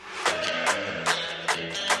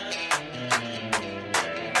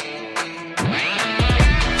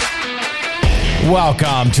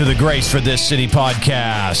Welcome to the Grace for This City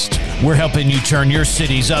podcast. We're helping you turn your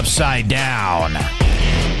cities upside down.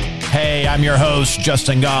 Hey, I'm your host,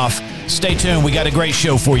 Justin Goff. Stay tuned. We got a great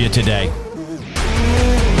show for you today.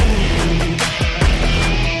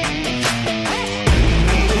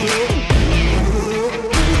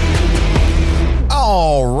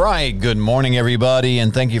 All right. Good morning, everybody,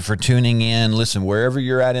 and thank you for tuning in. Listen, wherever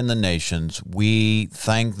you're at in the nations, we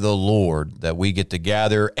thank the Lord that we get to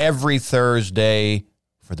gather every Thursday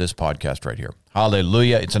for this podcast right here.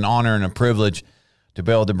 Hallelujah. It's an honor and a privilege to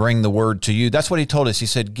be able to bring the word to you. That's what he told us. He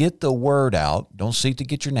said, get the word out. Don't seek to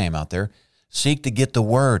get your name out there. Seek to get the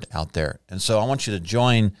word out there. And so I want you to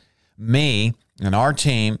join me and our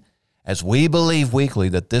team as we believe weekly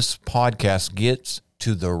that this podcast gets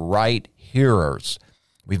to the right hearers.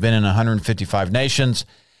 We've been in 155 nations,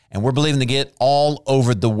 and we're believing to get all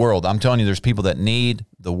over the world. I'm telling you, there's people that need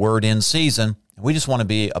the word in season, and we just want to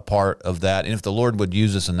be a part of that. And if the Lord would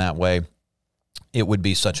use us in that way, it would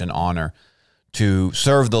be such an honor to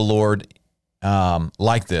serve the Lord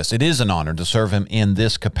like this. It is an honor to serve him in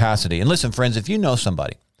this capacity. And listen, friends, if you know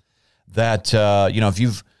somebody that, if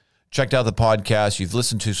you've checked out the podcast, you've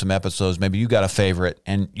listened to some episodes, maybe you got a favorite,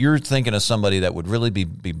 and you're thinking of somebody that would really be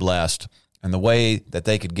blessed, and the way that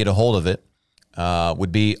they could get a hold of it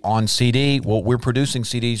would be on CD. Well, we're producing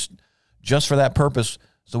CDs just for that purpose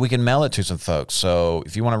so we can mail it to some folks. So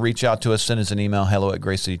if you want to reach out to us, send us an email,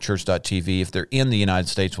 hello@gracecitychurch.tv. If they're in the United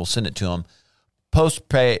States, we'll send it to them.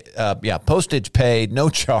 Postage paid, no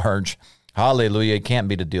charge. Hallelujah. It can't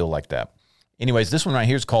beat a deal like that. Anyways, this one right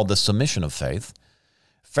here is called the submission of faith.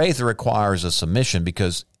 Faith requires a submission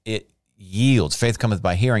because it yields. Faith cometh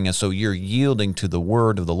by hearing, and so you're yielding to the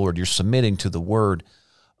word of the Lord. You're submitting to the word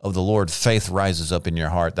of the Lord. Faith rises up in your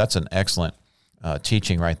heart. That's an excellent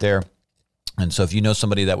teaching right there. And so if you know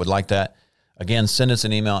somebody that would like that, again, send us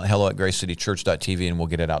an email at hello@gracecitychurch.tv, and we'll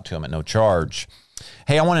get it out to them at no charge.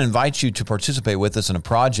 Hey, I want to invite you to participate with us in a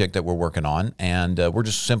project that we're working on, and we're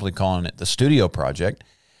just simply calling it the Studio Project.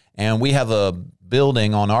 And we have a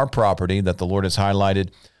building on our property that the Lord has highlighted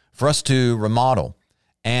for us to remodel.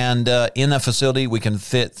 And in that facility, we can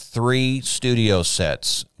fit 3 studio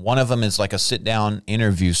sets. One of them is like a sit-down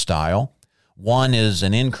interview style. One is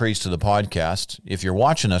an increase to the podcast. If you're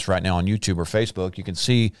watching us right now on YouTube or Facebook, you can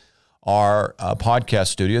see our podcast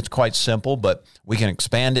studio. It's quite simple, but we can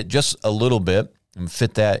expand it just a little bit and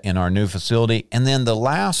fit that in our new facility. And then the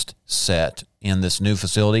last set in this new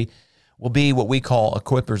facility will be what we call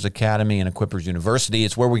Equippers Academy and Equippers University.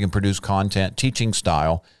 It's where we can produce content, teaching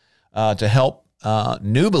style, to help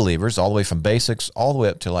new believers, all the way from basics, all the way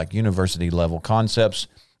up to like university level concepts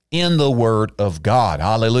in the Word of God.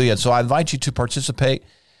 Hallelujah. So I invite you to participate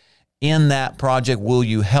in that project. Will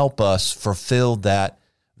you help us fulfill that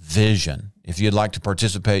vision? If you'd like to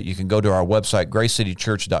participate, you can go to our website,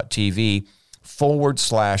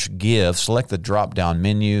 gracecitychurch.tv/give, select the drop-down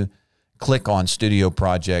menu, click on Studio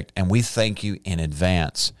Project, and we thank you in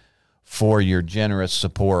advance for your generous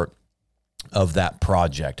support of that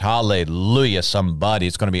project. Hallelujah, somebody.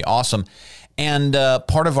 It's going to be awesome. And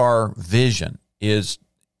part of our vision is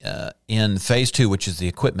in phase 2, which is the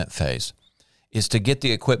equipment phase, is to get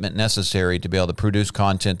the equipment necessary to be able to produce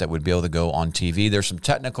content that would be able to go on TV. There's some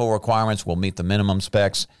technical requirements. We'll meet the minimum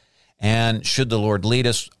specs. And should the Lord lead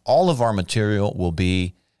us, all of our material will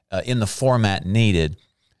be in the format needed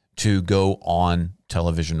to go on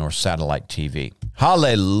television or satellite TV.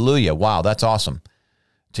 Hallelujah. Wow, that's awesome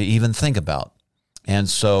to even think about. And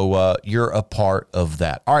so you're a part of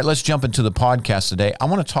that. All right, let's jump into the podcast today. I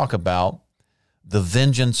want to talk about the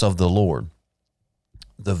vengeance of the Lord.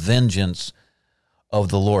 The vengeance of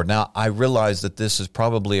the Lord. Now, I realize that this is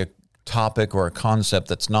probably a topic or a concept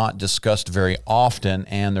that's not discussed very often,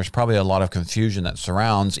 and there's probably a lot of confusion that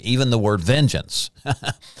surrounds even the word vengeance.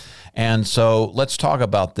 And so let's talk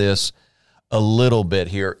about this a little bit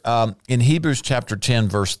here. In Hebrews chapter 10,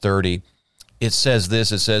 verse 30, it says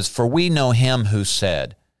this, it says, "For we know him who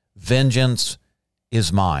said, 'Vengeance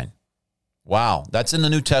is mine.'" Wow, that's in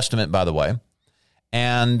the New Testament, by the way.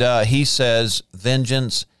 And he says,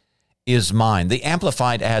 "Vengeance is mine." The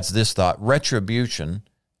Amplified adds this thought, "Retribution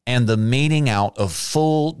and the meting out of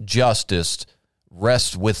full justice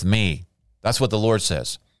rests with me." That's what the Lord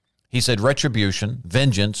says. He said, retribution,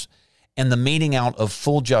 vengeance, and the meting out of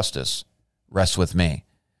full justice rests with me.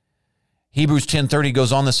 Hebrews 10:30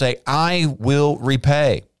 goes on to say, "I will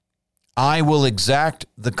repay. I will exact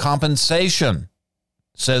the compensation,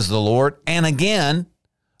 says the Lord. And again,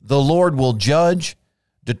 the Lord will judge,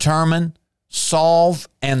 determine, solve,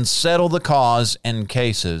 and settle the cause and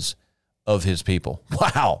cases of his people."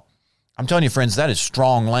 Wow. I'm telling you, friends, that is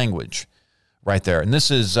strong language right there. And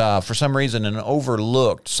this is, for some reason,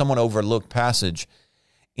 somewhat overlooked passage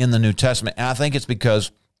in the New Testament. And I think it's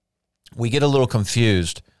because we get a little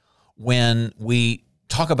confused when we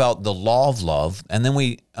talk about the law of love, and then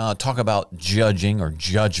we talk about judging or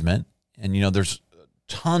judgment. And, there's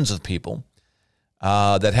tons of people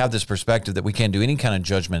that have this perspective that we can't do any kind of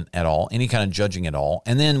judgment at all, any kind of judging at all.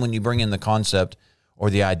 And then when you bring in the concept or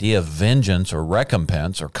the idea of vengeance or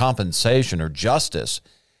recompense or compensation or justice,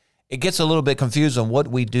 it gets a little bit confused on what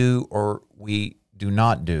we do or we do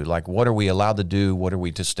not do. Like, what are we allowed to do? What are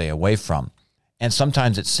we to stay away from? And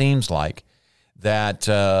sometimes it seems like that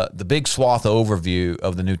the big swath overview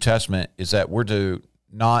of the New Testament is that we're to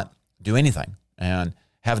not do anything and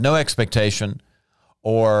have no expectation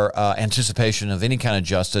or anticipation of any kind of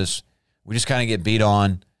justice. We just kind of get beat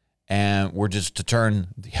on, and we're just to turn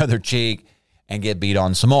the other cheek and get beat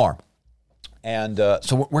on some more. And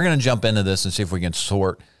so we're going to jump into this and see if we can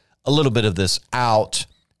sort a little bit of this out.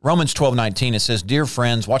 Romans 12:19, it says, "Dear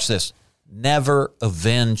friends," watch this, "never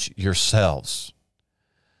avenge yourselves.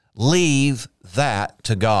 Leave that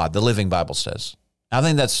to God," the Living Bible says. I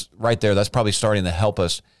think that's right there. That's probably starting to help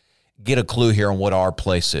us get a clue here on what our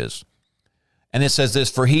place is. And it says this,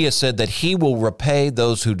 "For he has said that he will repay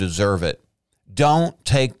those who deserve it. Don't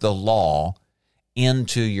take the law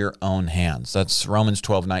into your own hands." That's Romans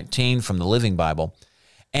 12:19 from the Living Bible.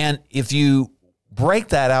 And if you break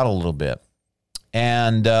that out a little bit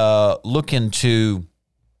and look into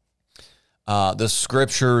the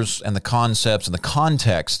scriptures and the concepts and the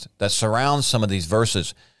context that surrounds some of these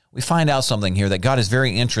verses, we find out something here that God is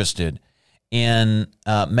very interested in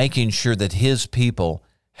making sure that his people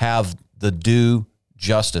have the due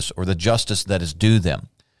justice or the justice that is due them.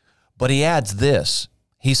 But he adds this.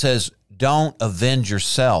 He says, don't avenge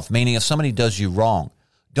yourself, meaning if somebody does you wrong,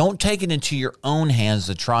 don't take it into your own hands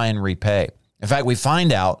to try and repay. In fact, we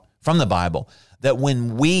find out from the Bible that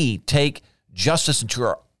when we take justice into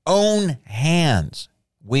our own hands,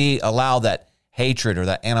 we allow that hatred or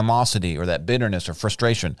that animosity or that bitterness or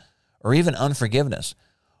frustration or even unforgiveness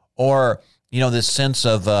or, this sense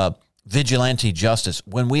of vigilante justice,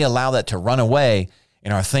 when we allow that to run away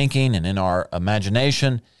in our thinking and in our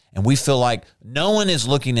imagination, and we feel like no one is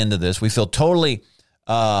looking into this, we feel totally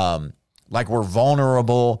like we're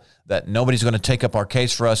vulnerable, that nobody's going to take up our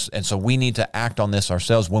case for us, and so we need to act on this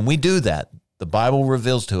ourselves. When we do that, the Bible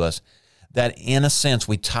reveals to us that in a sense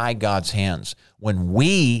we tie God's hands. When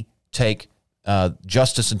we take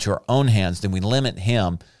justice into our own hands, then we limit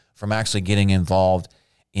him from actually getting involved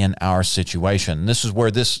in our situation. And this is where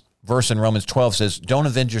this verse in Romans 12 says, don't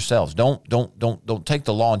avenge yourselves. Don't take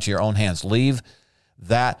the law into your own hands. Leave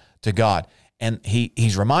that to God. And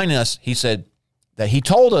he's reminding us, he said that he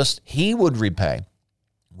told us he would repay.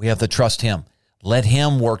 We have to trust him. Let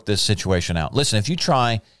him work this situation out. Listen, if you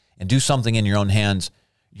try and do something in your own hands,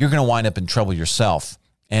 you're going to wind up in trouble yourself.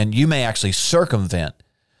 And you may actually circumvent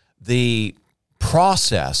the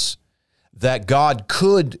process that God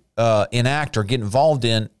could enact or get involved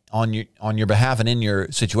in on your behalf and in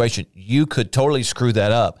your situation. You could totally screw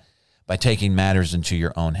that up by taking matters into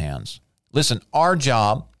your own hands. Listen, our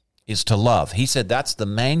job is to love. He said that's the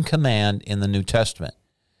main command in the New Testament.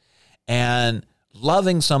 And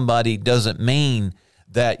loving somebody doesn't mean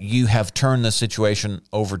that you have turned the situation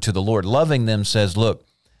over to the Lord. Loving them says, look,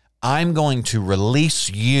 I'm going to release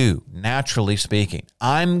you, naturally speaking.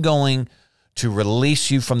 I'm going to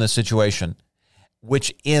release you from the situation,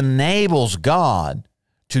 which enables God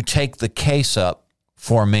to take the case up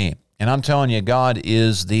for me. And I'm telling you, God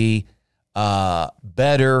is the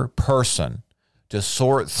better person to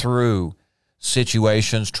sort through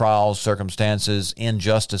situations, trials, circumstances,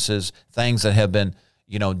 injustices, things that have been,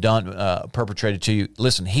 done, perpetrated to you.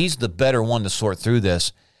 Listen, he's the better one to sort through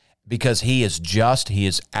this because he is just, he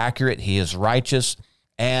is accurate, he is righteous,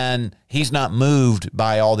 and he's not moved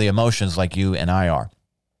by all the emotions like you and I are.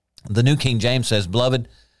 The New King James says, beloved,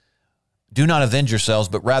 do not avenge yourselves,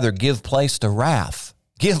 but rather give place to wrath.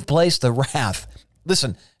 Give place to wrath.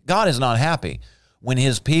 Listen, God is not happy when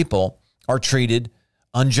his people are treated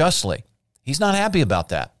unjustly. He's not happy about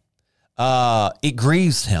that. It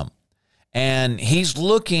grieves him. And he's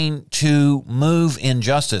looking to move in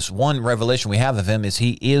justice. One revelation we have of him is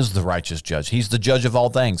he is the righteous judge. He's the judge of all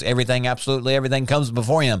things. Absolutely everything comes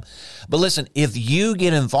before him. But listen, if you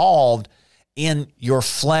get involved in your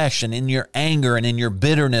flesh and in your anger and in your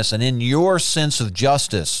bitterness and in your sense of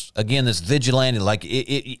justice, again, this vigilante, like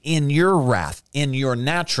in your wrath, in your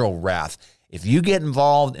natural wrath, if you get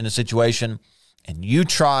involved in a situation and you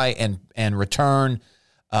try and return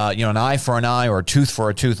an eye for an eye or a tooth for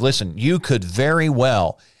a tooth, listen, you could very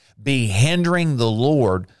well be hindering the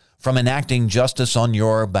Lord from enacting justice on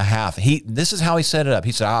your behalf. This is how he set it up.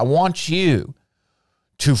 He said, I want you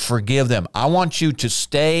to forgive them. I want you to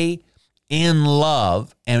stay in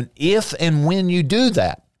love. And if and when you do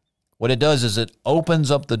that, what it does is it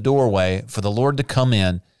opens up the doorway for the Lord to come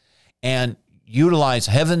in and utilize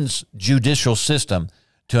heaven's judicial system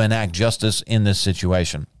to enact justice in this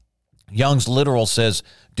situation. Young's literal says,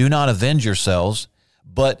 do not avenge yourselves,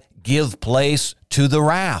 but give place to the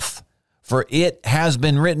wrath. For it has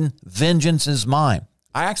been written, vengeance is mine.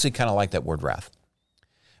 I actually kind of like that word wrath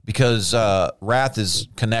because wrath is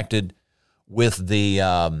connected with the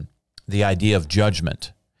idea of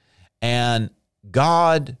judgment. And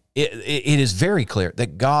God, it is very clear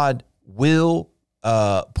that God will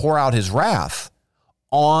pour out his wrath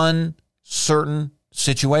on certain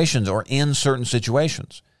situations or in certain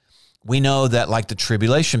situations. We know that like the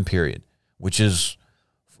tribulation period, which is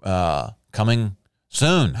coming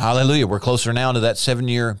soon. Hallelujah. We're closer now to that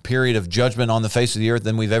 7-year period of judgment on the face of the earth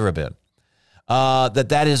than we've ever been.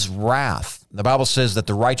 That is wrath. The Bible says that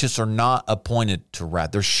the righteous are not appointed to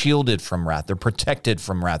wrath. They're shielded from wrath. They're protected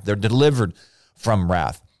from wrath. They're delivered from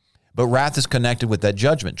wrath. But wrath is connected with that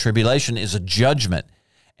judgment. Tribulation is a judgment,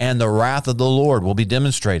 and the wrath of the Lord will be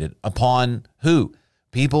demonstrated upon who?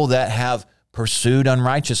 People that have pursued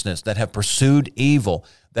unrighteousness, that have pursued evil,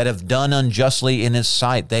 that have done unjustly in his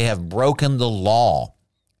sight. They have broken the law.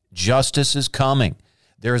 Justice is coming.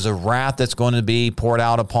 There is a wrath that's going to be poured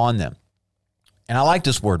out upon them. And I like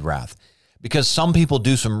this word wrath because some people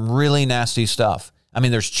do some really nasty stuff. I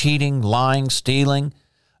mean, there's cheating, lying, stealing.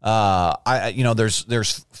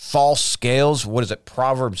 There's false scales. What is it?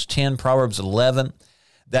 Proverbs 10, Proverbs 11.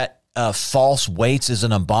 That false weights is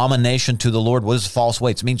an abomination to the Lord. What is false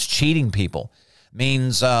weights? It means cheating people.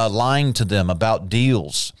 Means lying to them about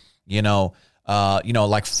deals,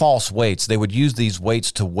 like false weights. They would use these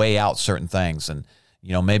weights to weigh out certain things. And,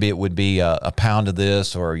 maybe it would be a pound of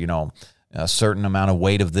this or, a certain amount of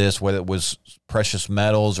weight of this, whether it was precious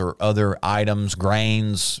metals or other items,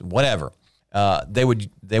 grains, whatever. They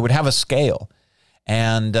would have a scale,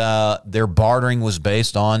 and their bartering was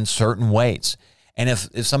based on certain weights. And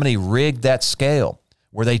if somebody rigged that scale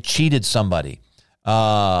where they cheated somebody,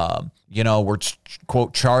 we're,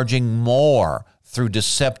 quote, charging more through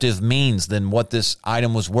deceptive means than what this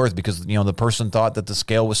item was worth because, the person thought that the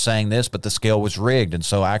scale was saying this, but the scale was rigged. And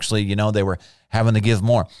so actually, they were having to give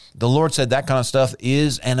more. The Lord said that kind of stuff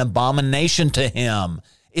is an abomination to him.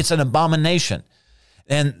 It's an abomination.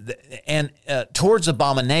 And towards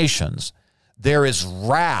abominations, there is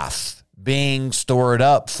wrath being stored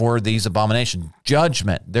up for these abominations.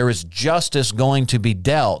 Judgment. There is justice going to be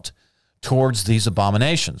dealt towards these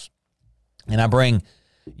abominations. And I bring,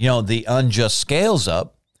 the unjust scales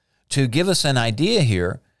up to give us an idea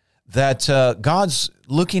here that God's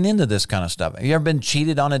looking into this kind of stuff. Have you ever been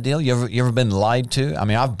cheated on a deal? You ever been lied to? I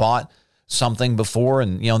mean, I've bought something before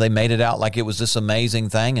and, they made it out like it was this amazing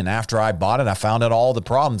thing. And after I bought it, I found out all the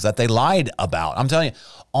problems that they lied about. I'm telling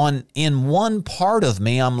you, in one part of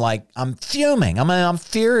me, I'm fuming. I'm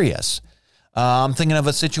furious. I'm thinking of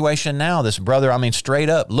a situation now. This brother, straight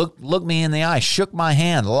up, looked me in the eye, shook my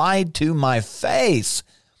hand, lied to my face,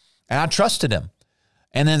 and I trusted him.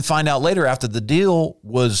 And then find out later after the deal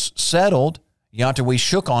was settled, after we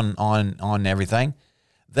shook on everything,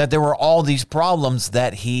 that there were all these problems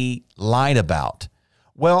that he lied about.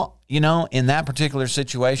 Well, in that particular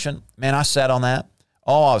situation, man, I sat on that.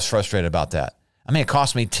 Oh, I was frustrated about that. It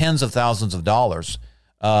cost me tens of thousands of dollars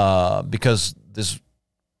because this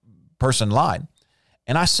person lied.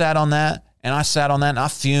 And I sat on that, and I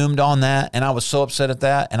fumed on that, and I was so upset at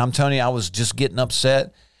that. And I'm telling you, I was just getting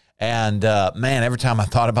upset. And man, every time I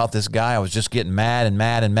thought about this guy, I was just getting mad and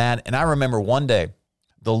mad and mad. And I remember one day,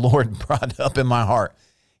 the Lord brought up in my heart,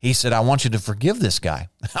 he said, I want you to forgive this guy.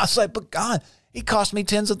 I was like, but God, he cost me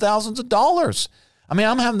tens of thousands of dollars. I'm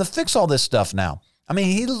having to fix all this stuff now.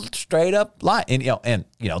 He straight up lied. And,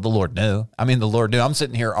 the Lord knew. The Lord knew. I'm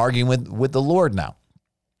sitting here arguing with the Lord now.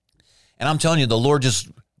 And I'm telling you, the Lord just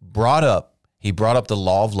brought up the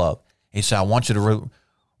law of love. He said, I want you to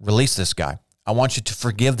release this guy. I want you to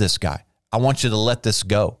forgive this guy. I want you to let this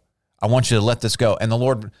go. I want you to let this go. And the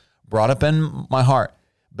Lord brought up in my heart,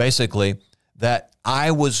 basically, that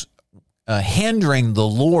I was hindering the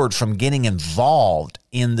Lord from getting involved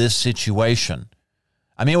in this situation.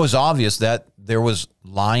 It was obvious that there was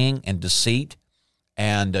lying and deceit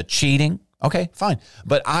and cheating. Okay, fine.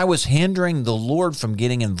 But I was hindering the Lord from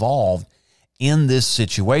getting involved in this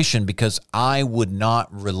situation because I would not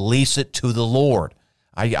release it to the Lord.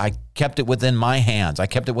 I kept it within my hands. I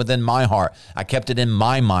kept it within my heart. I kept it in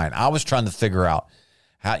my mind. I was trying to figure out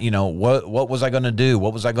how, what was I going to do?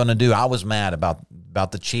 What was I going to do? I was mad about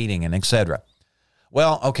about the cheating and etc.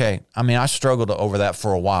 Well, okay. I mean, I struggled over that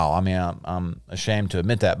for a while. I mean, I'm ashamed to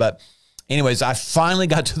admit that. But anyways, I finally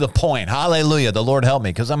got to the point. Hallelujah. The Lord helped me.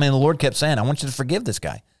 Because, I mean, the Lord kept saying, I want you to forgive this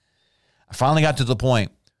guy. I finally got to the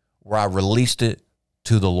point where I released it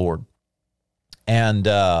to the Lord. And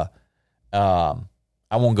I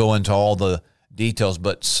won't go into all the details,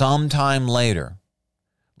 but sometime later,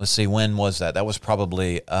 let's see, when was that? That was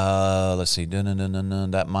probably,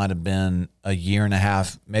 that might have been a year and a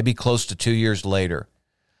half, maybe close to 2 years later.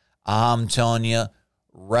 I'm telling you,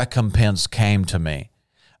 recompense came to me.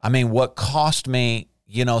 I mean, what cost me,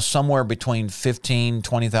 somewhere between $15,000,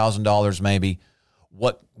 $20,000 maybe,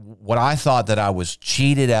 what I thought that I was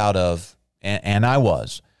cheated out of, and I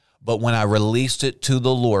was, but when I released it to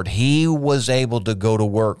the Lord, He was able to go to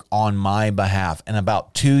work on my behalf. And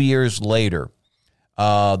about 2 years later,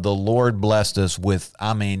 the Lord blessed us with,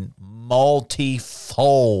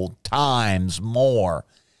 multifold times more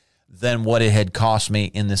than what it had cost me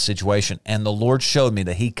in this situation. And the Lord showed me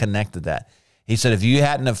that He connected that. He said, if you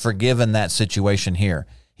hadn't have forgiven that situation here,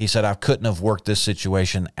 He said, I couldn't have worked this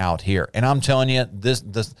situation out here. And I'm telling you,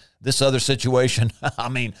 this other situation,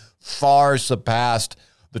 far surpassed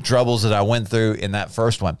the troubles that I went through in that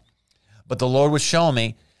first one. But the Lord was showing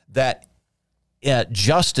me that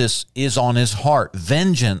justice is on His heart.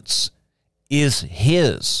 Vengeance is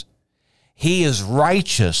His. He is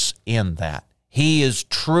righteous in that. He is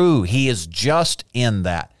true. He is just in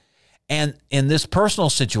that. And in this personal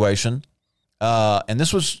situation, and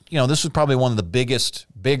this was probably one of the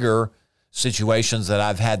bigger situations that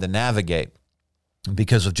I've had to navigate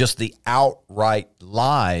because of just the outright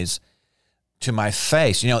lies to my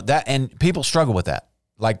face. And people struggle with that.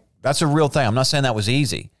 Like, that's a real thing. I'm not saying that was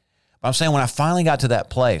easy. But I'm saying when I finally got to that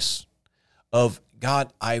place of,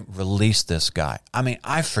 God, I release this guy.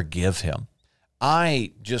 I forgive him.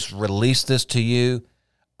 I just release this to you.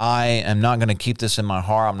 I am not going to keep this in my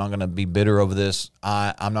heart. I'm not going to be bitter over this.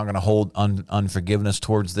 I'm not going to hold unforgiveness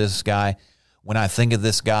towards this guy. When I think of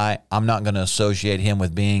this guy, I'm not going to associate him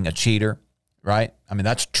with being a cheater, right?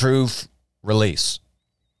 That's true release.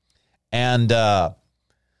 And now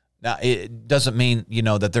it doesn't mean,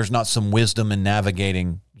 that there's not some wisdom in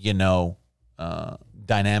navigating,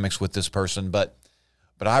 dynamics with this person, but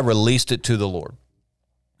I released it to the Lord.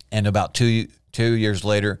 And about two years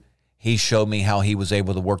later, He showed me how He was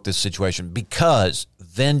able to work this situation because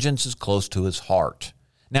vengeance is close to His heart.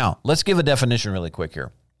 Now, let's give a definition really quick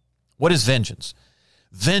here. What is vengeance?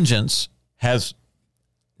 Vengeance has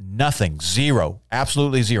nothing, zero,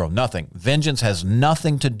 absolutely zero, nothing. Vengeance has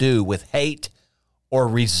nothing to do with hate or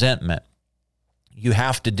resentment. You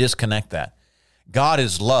have to disconnect that. God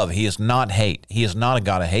is love. He is not hate. He is not a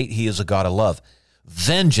God of hate. He is a God of love.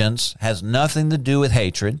 Vengeance has nothing to do with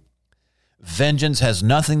hatred. Vengeance has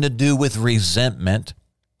nothing to do with resentment.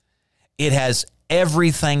 It has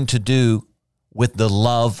everything to do with the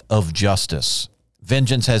love of justice.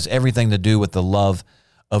 Vengeance has everything to do with the love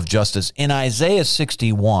of justice. In Isaiah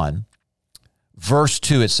 61, verse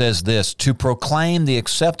 2, it says this, to proclaim the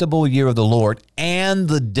acceptable year of the Lord and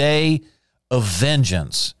the day of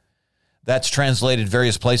vengeance. That's translated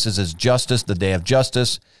various places as justice, the day of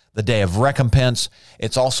justice, the day of recompense.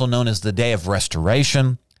 It's also known as the day of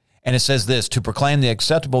restoration. And it says this, to proclaim the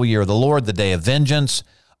acceptable year of the Lord, the day of vengeance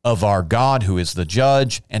of our God, who is the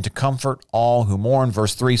judge, and to comfort all who mourn.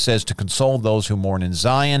 Verse 3 says, to console those who mourn in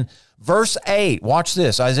Zion. Verse 8, watch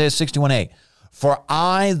this, Isaiah 61:8. For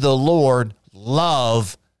I, the Lord,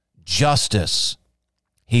 love justice.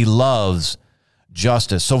 He loves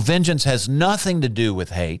justice. So vengeance has nothing to do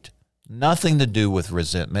with hate, nothing to do with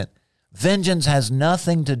resentment. Vengeance has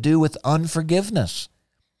nothing to do with unforgiveness.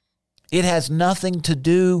 It has nothing to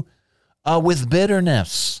do with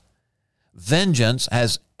bitterness. Vengeance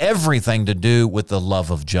has everything to do with the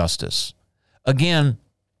love of justice. Again,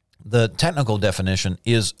 the technical definition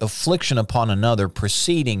is affliction upon another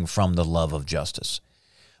proceeding from the love of justice,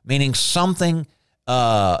 meaning something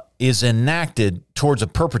is enacted towards a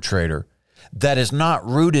perpetrator that is not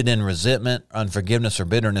rooted in resentment, unforgiveness, or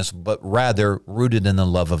bitterness, but rather rooted in the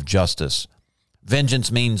love of justice.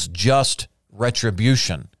 Vengeance means just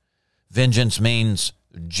retribution. Vengeance means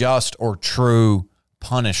just or true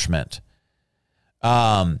punishment.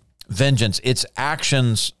 Vengeance, it's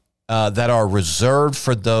actions that are reserved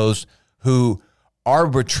for those who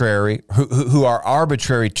are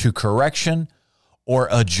arbitrary to correction or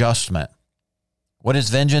adjustment. What is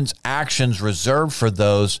vengeance? Actions reserved for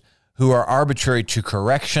those who are arbitrary to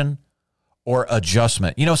correction or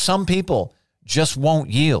adjustment. Some people just won't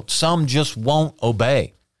yield. Some just won't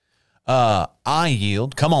obey. I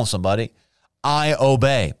yield. Come on, somebody. I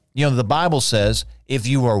obey. The Bible says, If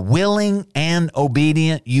you are willing and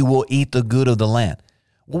obedient, you will eat the good of the land.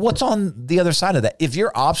 Well, what's on the other side of that? If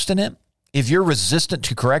you're obstinate, if you're resistant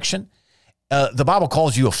to correction, the Bible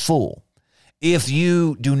calls you a fool. If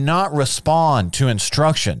you do not respond to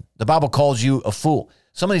instruction, the Bible calls you a fool.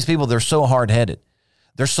 Some of these people, they're so hard-headed.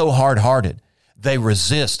 They're so hard-hearted. They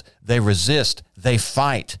resist, they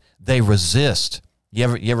fight, they resist. You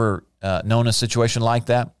ever known a situation like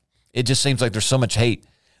that? It just seems like there's so much hate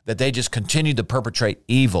that they just continue to perpetrate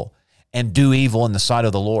evil and do evil in the sight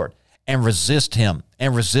of the Lord and resist him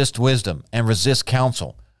and resist wisdom and resist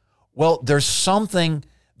counsel. Well, there's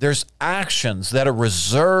actions that are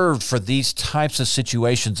reserved for these types of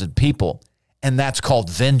situations and people, and that's called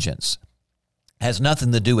vengeance. It has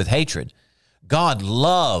nothing to do with hatred. God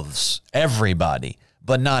loves everybody,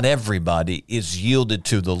 but not everybody is yielded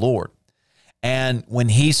to the Lord. And when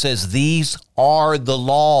he says these are the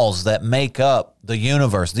laws that make up the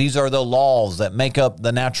universe, these are the laws that make up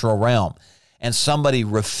the natural realm, and somebody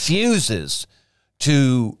refuses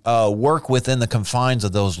to work within the confines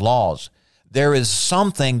of those laws, there is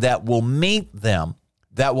something that will meet them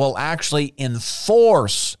that will actually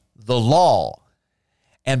enforce the law.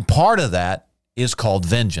 And part of that is called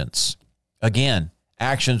vengeance. Again,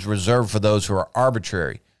 actions reserved for those who are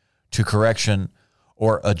arbitrary to correction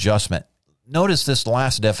or adjustment. Notice this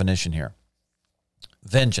last definition here.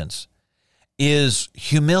 Vengeance is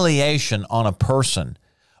humiliation on a person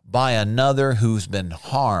by another who's been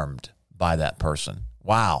harmed by that person.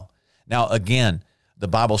 Wow. Now, again, the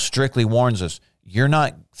Bible strictly warns us, you're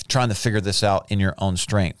not trying to figure this out in your own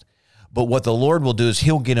strength. But what the Lord will do is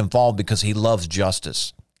he'll get involved because he loves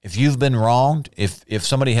justice. If you've been wronged, if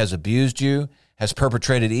somebody has abused you, has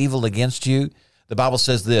perpetrated evil against you, the Bible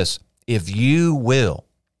says this, if you will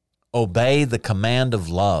obey the command of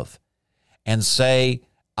love and say,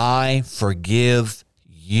 I forgive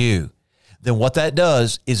you, then what that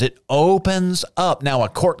does is it opens up now a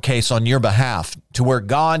court case on your behalf to where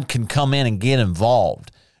God can come in and get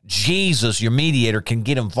involved. Jesus, your mediator, can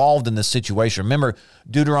get involved in this situation. Remember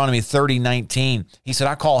Deuteronomy 30:19. He said,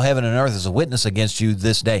 I call heaven and earth as a witness against you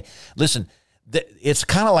this day. Listen, it's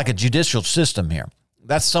kind of like a judicial system here.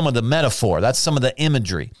 That's some of the metaphor. That's some of the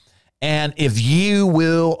imagery. And if you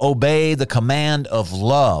will obey the command of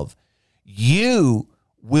love, you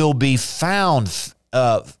will be found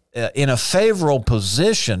in a favorable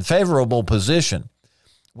position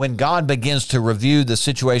when God begins to review the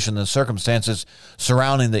situation and the circumstances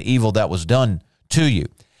surrounding the evil that was done to you.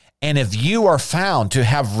 And if you are found to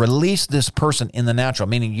have released this person in the natural,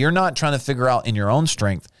 meaning you're not trying to figure out in your own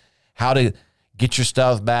strength how to get your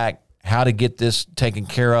stuff back, how to get this taken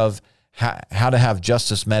care of, how to have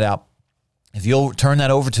justice met out, if you'll turn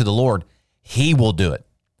that over to the Lord, he will do it.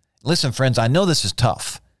 Listen, friends, I know this is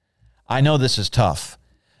tough.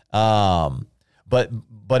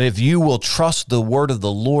 But if you will trust the word of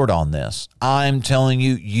the Lord on this, I'm telling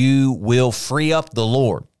you, you will free up the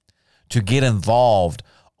Lord to get involved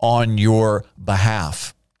on your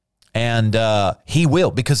behalf. And he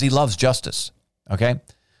will, because he loves justice. Okay?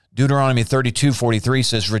 Deuteronomy 32:43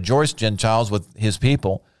 says, rejoice, Gentiles, with his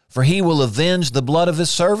people, for he will avenge the blood of his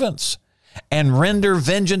servants and render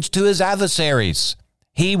vengeance to his adversaries.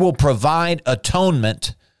 He will provide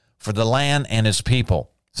atonement for the land and his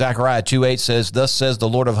people. Zechariah 2:8 says, thus says the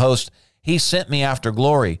Lord of hosts, he sent me after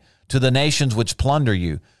glory to the nations which plunder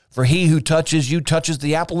you. For he who touches you touches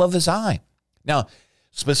the apple of his eye. Now,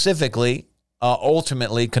 specifically,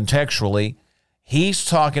 ultimately, contextually, he's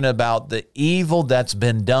talking about the evil that's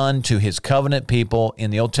been done to his covenant people in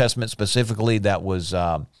the Old Testament. Specifically, that was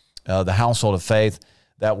the household of faith.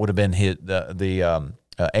 That would have been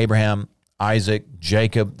Abraham, Isaac,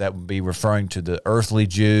 Jacob. That would be referring to the earthly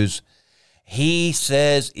Jews. He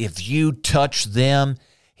says, if you touch them,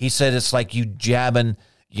 he said, it's like you jabbing,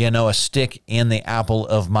 a stick in the apple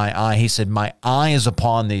of my eye. He said, my eye is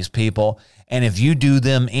upon these people. And if you do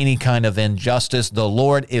them any kind of injustice, the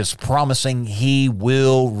Lord is promising he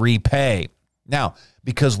will repay. Now,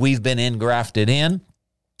 because we've been engrafted in,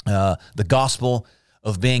 the gospel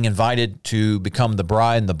of being invited to become the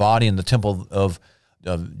bride and the body and the temple of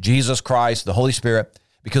Jesus Christ, the Holy Spirit,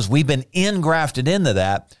 because we've been engrafted into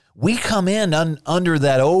that, we come in under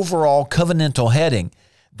that overall covenantal heading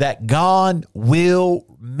that God will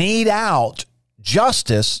mete out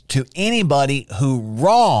justice to anybody who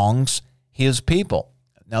wrongs his people.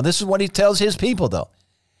 Now, this is what he tells his people, though.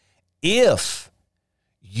 If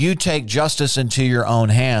you take justice into your own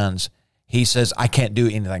hands, he says, I can't do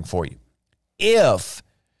anything for you. If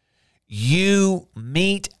you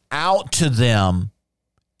mete out to them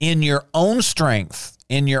in your own strength,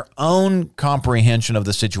 in your own comprehension of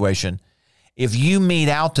the situation, if you mete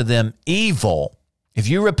out to them evil, If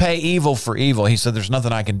you repay evil for evil, he said, there's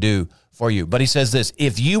nothing I can do for you. But he says this,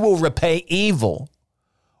 if you will repay evil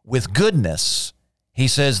with goodness, he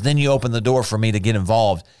says, then you open the door for me to get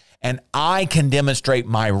involved, and I can demonstrate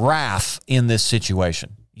my wrath in this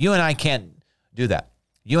situation. You and I can't do that.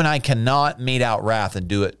 You and I cannot mete out wrath and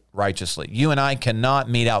do it righteously. You and I cannot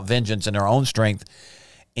mete out vengeance in our own strength,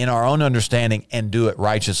 in our own understanding, and do it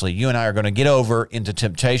righteously. You and I are going to get over into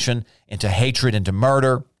temptation, into hatred, into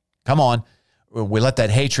murder. Come on. We let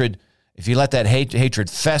that hatred, if you let that hatred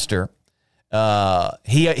fester,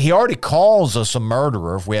 he already calls us a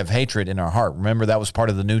murderer if we have hatred in our heart. Remember, that was part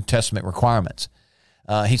of the New Testament requirements.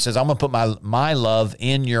 He says, I'm going to put my love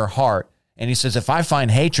in your heart. And he says, if I find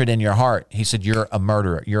hatred in your heart, he said, you're a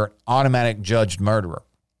murderer. You're an automatic judged murderer.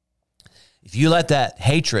 If you let that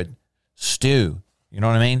hatred stew, you know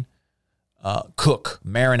what I mean? Cook,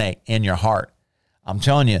 marinate in your heart. I'm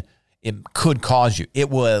telling you, it could cause you. It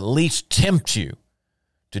will at least tempt you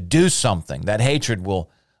to do something. That hatred will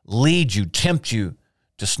lead you, tempt you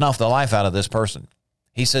to snuff the life out of this person.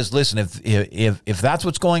 He says, listen, if that's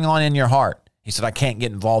what's going on in your heart, he said, I can't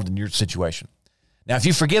get involved in your situation. Now, if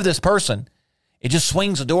you forgive this person, it just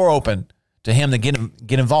swings the door open to him to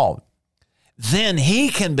get involved. Then he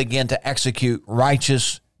can begin to execute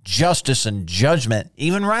righteous justice and judgment,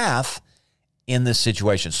 even wrath, in this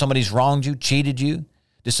situation. Somebody's wronged you, cheated you.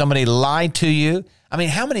 Did somebody lie to you? I mean,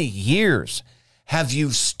 how many years have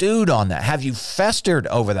you stewed on that? Have you festered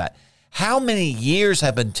over that? How many years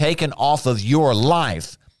have been taken off of your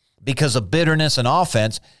life because of bitterness and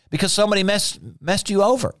offense, because somebody messed you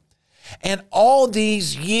over? And all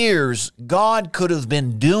these years, God could have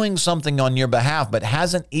been doing something on your behalf, but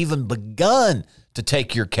hasn't even begun to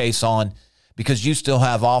take your case on because you still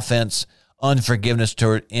have offense, unforgiveness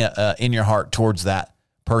in your heart towards that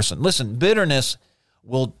person. Listen, bitterness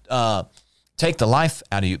will take the life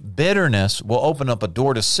out of you. Bitterness will open up a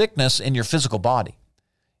door to sickness in your physical body.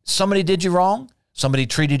 Somebody did you wrong. Somebody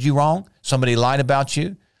treated you wrong. Somebody lied about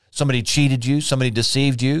you. Somebody cheated you. Somebody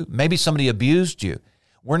deceived you. Maybe somebody abused you.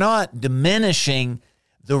 We're not diminishing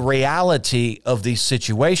the reality of these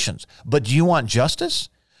situations, but do you want justice?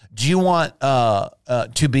 Do you want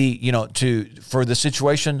to be, for the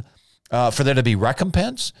situation, for there to be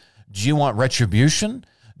recompense? Do you want retribution?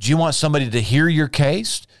 Do you want somebody to hear your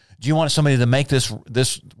case? Do you want somebody to make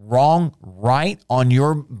this wrong right on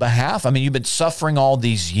your behalf? I mean, you've been suffering all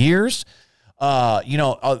these years.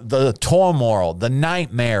 The turmoil, the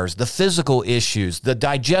nightmares, the physical issues, the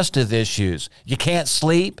digestive issues. You can't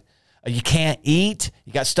sleep. You can't eat.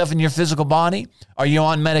 You got stuff in your physical body. Are you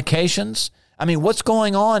on medications? I mean, what's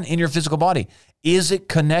going on in your physical body? Is it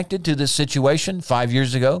connected to this situation 5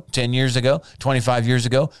 years ago, 10 years ago, 25 years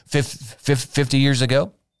ago, 50 years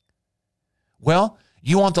ago? Well,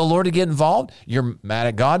 you want the Lord to get involved? You're mad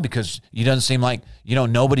at God because you doesn't seem like,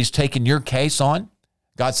 nobody's taking your case on.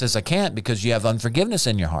 God says, I can't because you have unforgiveness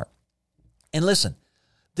in your heart. And listen,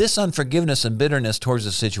 this unforgiveness and bitterness towards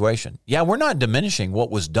the situation, we're not diminishing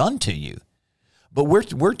what was done to you, but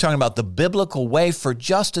we're talking about the biblical way for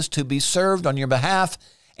justice to be served on your behalf,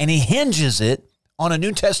 and he hinges it on a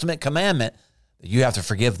New Testament commandment that you have to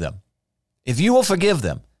forgive them. If you will forgive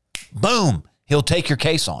them, boom, he'll take your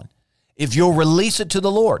case on. If you'll release it to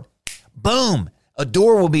the Lord, boom, a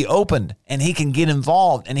door will be opened and he can get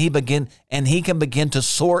involved and he can begin to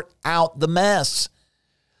sort out the mess.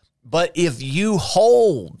 But if you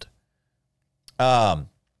hold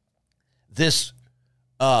this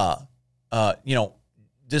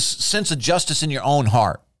sense of justice in your own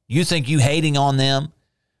heart, you think you hating on them,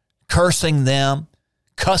 cursing them,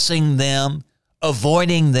 cussing them,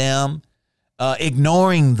 avoiding them,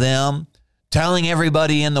 ignoring them, telling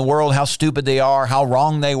everybody in the world how stupid they are, how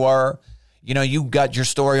wrong they were. You got your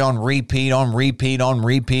story on repeat.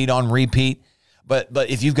 But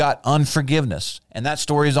if you've got unforgiveness and that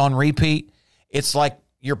story is on repeat, it's like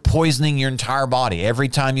you're poisoning your entire body every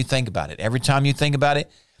time you think about it. Every time you think about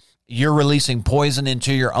it, you're releasing poison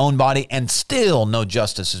into your own body, and still no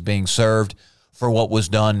justice is being served for what was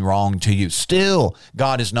done wrong to you. Still,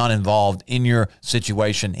 God is not involved in your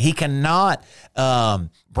situation. He cannot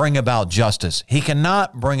bring about justice. He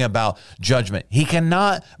cannot bring about judgment. He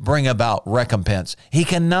cannot bring about recompense. He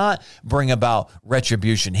cannot bring about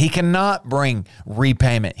retribution. He cannot bring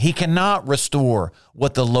repayment. He cannot restore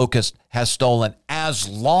what the locust has stolen, as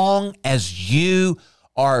long as you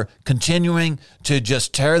are continuing to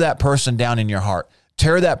just tear that person down in your heart,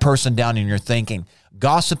 tear that person down in your thinking,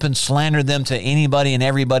 gossip and slander them to anybody and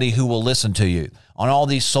everybody who will listen to you on all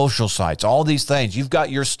these social sites, all these things. You've got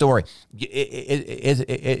your story.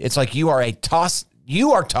 It's like you are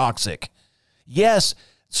toxic. Yes,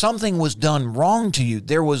 Something was done wrong to you.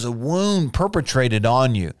 There was a wound perpetrated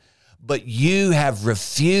on you, but you have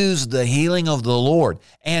refused the healing of the Lord.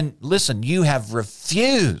 And listen, you have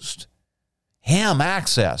refused him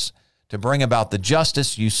access to bring about the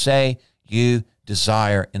justice you say you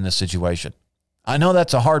desire in the situation. I know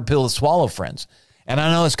that's a hard pill to swallow, friends. And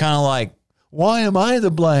I know it's kind of like, why am I to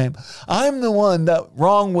blame? I'm the one that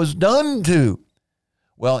wrong was done to.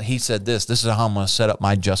 Well, he said this is how I'm going to set up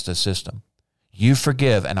my justice system. You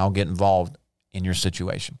forgive, and I'll get involved in your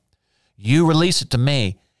situation. You release it to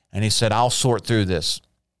me, and he said, I'll sort through this.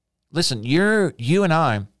 Listen, you and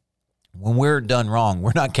I, when we're done wrong,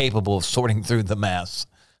 we're not capable of sorting through the mess.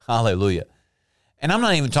 Hallelujah. And I'm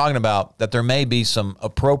not even talking about that there may be some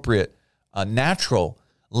appropriate natural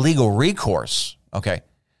legal recourse, okay?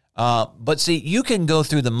 But see, you can go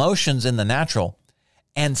through the motions in the natural,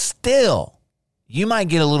 and still you might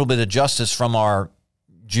get a little bit of justice from our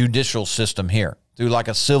judicial system here through like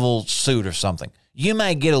a civil suit or something. You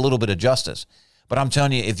might get a little bit of justice. But I'm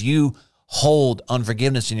telling you, if you hold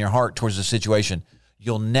unforgiveness in your heart towards the situation,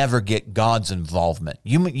 you'll never get God's involvement.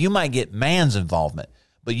 You might get man's involvement,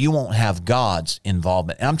 but you won't have God's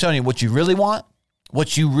involvement. And I'm telling you, what you really want,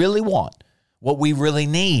 what we really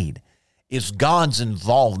need is God's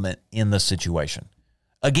involvement in the situation.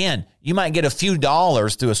 Again, you might get a few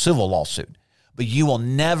dollars through a civil lawsuit, but you will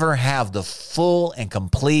never have the full and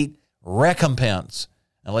complete recompense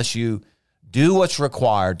unless you do what's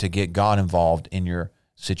required to get God involved in your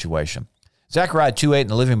situation. Zechariah 2:8 in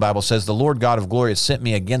the Living Bible says, the Lord God of glory has sent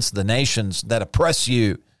me against the nations that oppress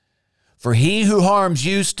you. For he who harms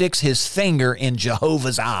you sticks his finger in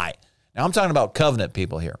Jehovah's eye. Now, I'm talking about covenant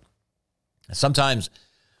people here. Sometimes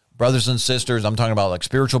brothers and sisters, I'm talking about like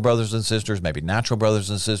spiritual brothers and sisters, maybe natural brothers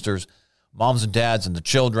and sisters, moms and dads and the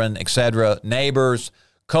children, etc., neighbors,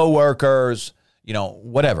 co-workers,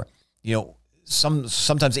 whatever.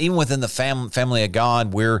 Sometimes even within the family of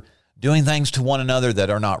God, we're doing things to one another that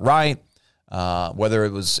are not right, whether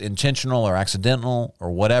it was intentional or accidental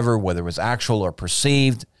or whatever, whether it was actual or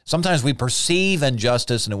perceived. Sometimes we perceive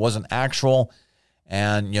injustice and it wasn't actual.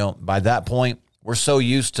 And, by that point, we're so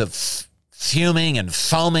used to fuming and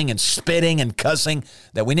foaming and spitting and cussing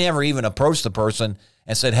that we never even approached the person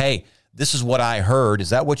and said, hey, this is what I heard. Is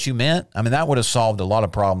that what you meant? I mean, that would have solved a lot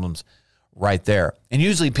of problems right there. And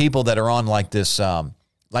usually people that are on like this,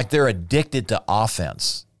 like they're addicted to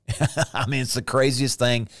offense. I mean, it's the craziest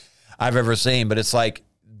thing I've ever seen, but it's like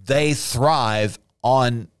they thrive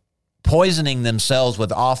on poisoning themselves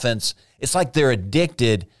with offense. It's like they're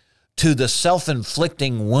addicted to the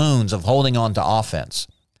self-inflicting wounds of holding on to offense.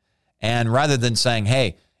 And rather than saying,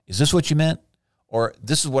 hey, is this what you meant? Or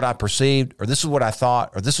this is what I perceived, or this is what I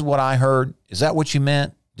thought, or this is what I heard. Is that what you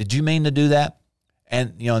meant? Did you mean to do that?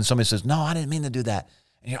 And, and somebody says, no, I didn't mean to do that.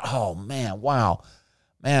 And you're, oh man, wow.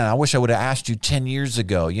 Man, I wish I would have asked you 10 years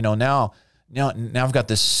ago. Now I've got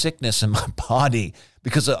this sickness in my body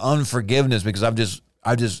because of unforgiveness, because I've just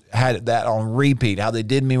had that on repeat. How they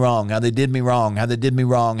did me wrong, how they did me wrong, how they did me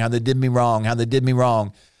wrong, how they did me wrong, how they did me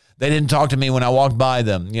wrong. They didn't talk to me when I walked by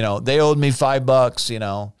them. They owed me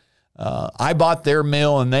 $5, I bought their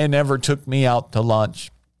meal and they never took me out to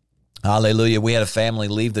lunch. Hallelujah. We had a family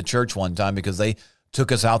leave the church one time because they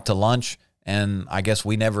took us out to lunch, and I guess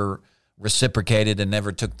we never reciprocated and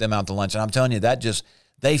never took them out to lunch. And I'm telling you,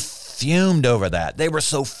 they fumed over that. They were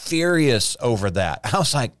so furious over that. I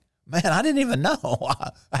was like, man, I didn't even know.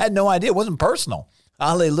 I had no idea. It wasn't personal.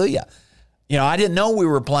 Hallelujah. I didn't know we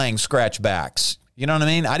were playing scratchbacks. You know what I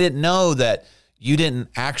mean? I didn't know that you didn't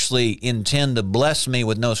actually intend to bless me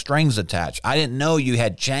with no strings attached. I didn't know you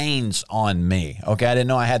had chains on me. Okay, I didn't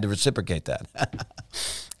know I had to reciprocate that.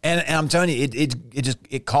 and I'm telling you,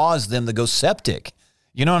 it caused them to go septic.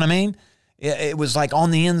 You know what I mean? It was like on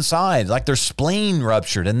the inside, like their spleen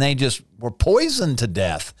ruptured, and they just were poisoned to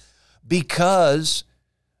death because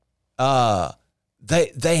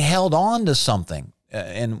they held on to something,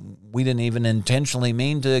 and we didn't even intentionally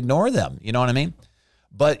mean to ignore them. You know what I mean?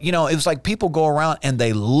 But, it was like people go around and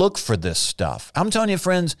they look for this stuff. I'm telling you,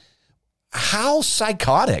 friends, how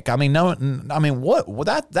psychotic. I mean, what?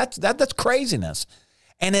 Well, that's craziness.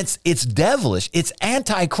 And it's devilish. It's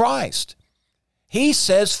antichrist. He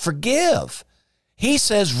says forgive. He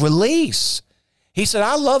says release. He said,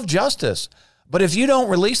 I love justice. But if you don't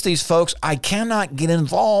release these folks, I cannot get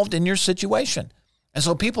involved in your situation. And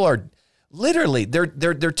so people are literally, they're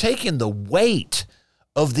taking the weight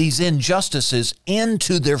of these injustices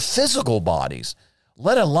into their physical bodies,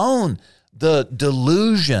 let alone the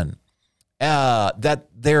delusion that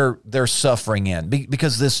they're suffering in,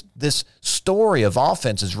 because this story of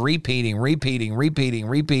offense is repeating.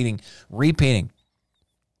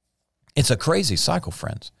 It's a crazy cycle,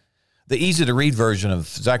 friends. The easy-to-read version of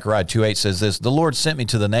Zechariah 2:8 says this, the Lord sent me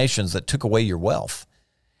to the nations that took away your wealth.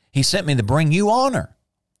 He sent me to bring you honor.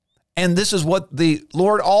 And this is what the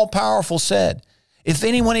Lord all-powerful said. If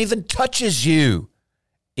anyone even touches you,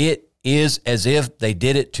 it is as if they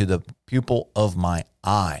did it to the pupil of my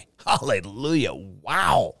eye. Hallelujah.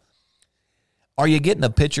 Wow. Are you getting a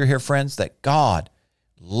picture here, friends, that God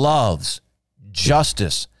loves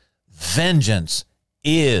justice? Vengeance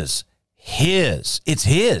is his. It's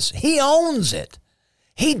his. He owns it.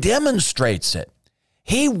 He demonstrates it.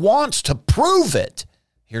 He wants to prove it.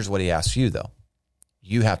 Here's what he asks you, though.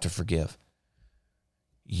 You have to forgive.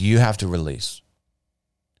 You have to release.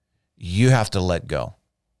 You have to let go.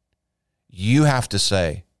 You have to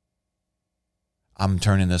say, I'm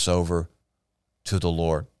turning this over to the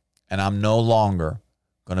Lord, and I'm no longer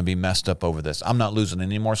going to be messed up over this. I'm not losing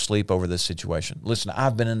any more sleep over this situation. Listen,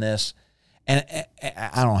 I've been in this, and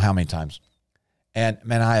I don't know how many times. And,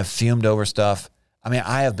 man, I have fumed over stuff. I mean,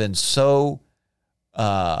 I have been so,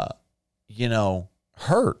 hurt,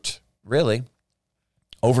 really,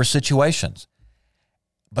 over situations.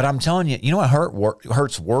 But I'm telling you, you know what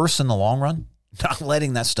hurts worse in the long run? Not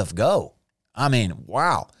letting that stuff go. I mean,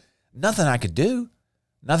 wow. Nothing I could do.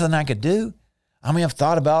 I mean, I've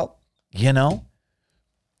thought about, doing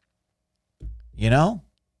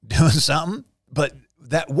something, but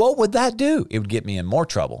what would that do? It would get me in more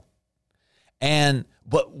trouble.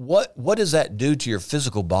 But what does that do to your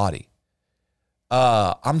physical body?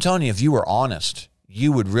 I'm telling you, if you were honest,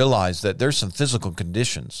 you would realize that there's some physical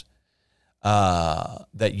conditions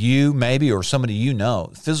that you maybe, or somebody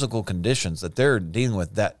physical conditions that they're dealing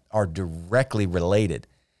with that are directly related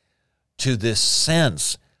to this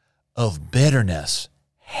sense of bitterness,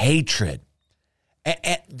 hatred,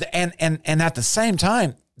 and at the same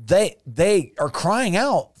time, they are crying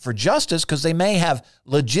out for justice because they may have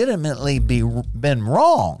legitimately been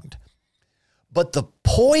wronged. But the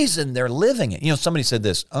poison they're living in, somebody said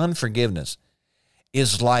this, unforgiveness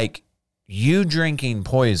is like you drinking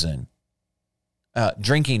poison,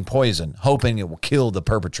 hoping it will kill the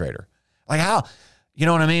perpetrator. Like how, you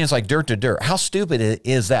know what I mean? It's like dirt to dirt. How stupid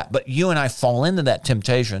is that? But you and I fall into that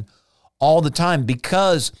temptation all the time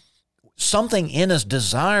because something in us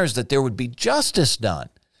desires that there would be justice done,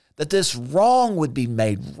 that this wrong would be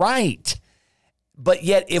made right. But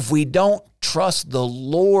yet if we don't trust the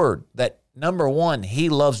Lord, that number one, he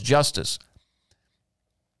loves justice.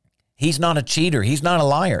 He's not a cheater. He's not a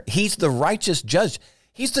liar. He's the righteous judge.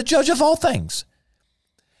 He's the judge of all things.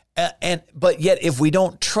 But yet if we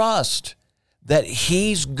don't trust that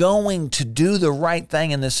he's going to do the right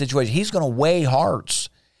thing in this situation, he's going to weigh hearts.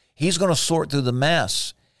 He's going to sort through the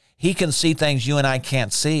mess. He can see things you and I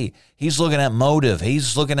can't see. He's looking at motive.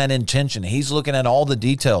 He's looking at intention. He's looking at all the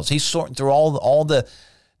details. He's sorting through all the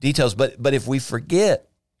details. But if we forget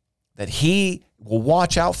that he will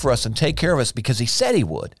watch out for us and take care of us because he said he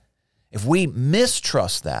would, if we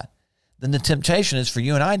mistrust that, then the temptation is for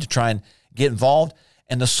you and I to try and get involved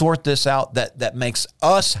and to sort this out that makes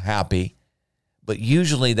us happy. But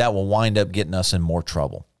usually that will wind up getting us in more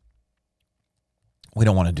trouble. We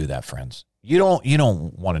don't want to do that, friends. You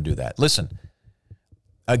don't want to do that. Listen,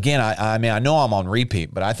 again, I mean, I know I'm on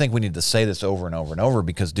repeat, but I think we need to say this over and over and over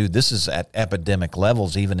because, dude, this is at epidemic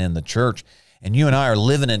levels, even in the church. And you and I are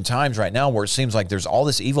living in times right now where it seems like there's all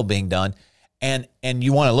this evil being done. And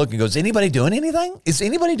you want to look and go, is anybody doing anything? Is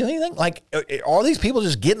anybody doing anything? Like, are these people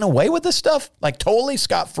just getting away with this stuff? Like totally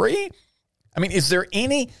scot-free? I mean, is there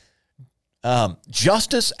any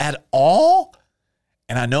justice at all?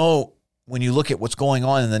 And I know when you look at what's going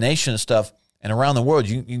on in the nation and stuff and around the world,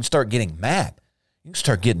 you can start getting mad. You can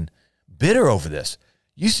start getting bitter over this.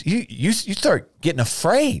 You start getting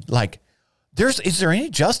afraid. Like, is there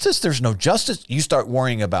any justice? There's no justice. You start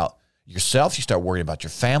worrying about yourself. You start worrying about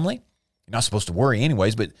your family. You're not supposed to worry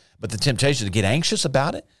anyways, but the temptation to get anxious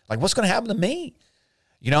about it. Like, what's going to happen to me?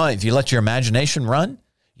 If you let your imagination run,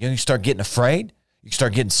 you start getting afraid. You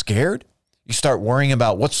start getting scared. You start worrying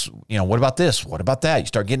about what about this? What about that? You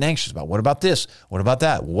start getting anxious about what about this? What about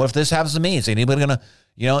that? What if this happens to me? Is anybody going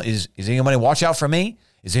to, is anybody watch out for me?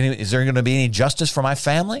 Is there going to be any justice for my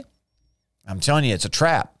family? I'm telling you, it's a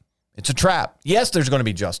trap. It's a trap. Yes, there's going to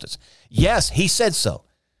be justice. Yes, he said so.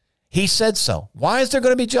 He said so. Why is there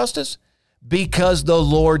going to be justice? Because the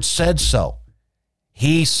Lord said so.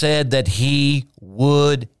 He said that he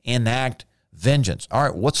would enact vengeance. All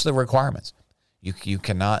right, what's the requirements? You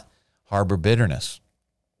cannot harbor bitterness.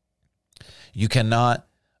 You cannot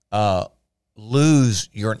lose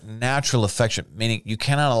your natural affection, meaning you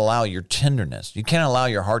cannot allow your tenderness. You cannot allow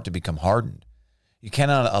your heart to become hardened. You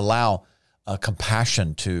cannot allow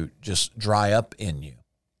compassion to just dry up in you.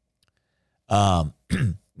 Now,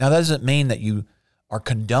 that doesn't mean that you are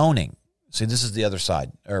condoning. See, this is the other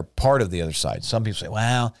side, or part of the other side. Some people say,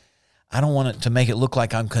 well, I don't want it to make it look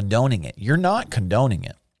like I'm condoning it. You're not condoning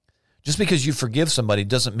it. Just because you forgive somebody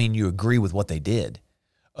doesn't mean you agree with what they did.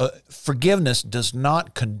 Forgiveness does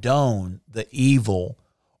not condone the evil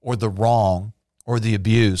or the wrong or the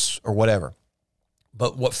abuse or whatever.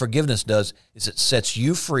 But what forgiveness does is it sets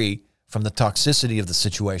you free from the toxicity of the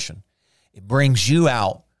situation. It brings you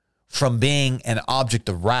out from being an object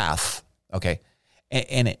of wrath, okay?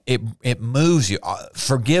 And it moves you.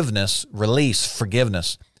 Forgiveness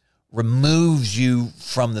removes you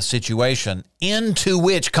from the situation into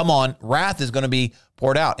which, come on, wrath is going to be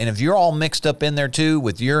poured out. And if you're all mixed up in there too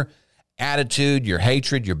with your attitude, your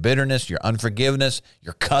hatred, your bitterness, your unforgiveness,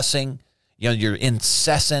 your cussing, your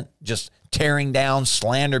incessant just tearing down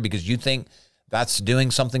slander because you think that's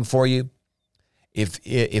doing something for you.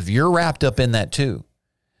 If you're wrapped up in that too,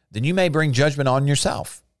 then you may bring judgment on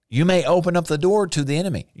yourself. You may open up the door to the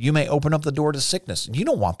enemy. You may open up the door to sickness. You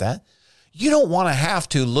don't want that. You don't want to have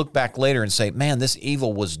to look back later and say, man, this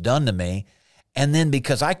evil was done to me. And then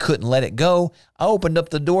because I couldn't let it go, I opened up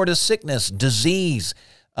the door to sickness, disease,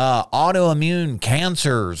 autoimmune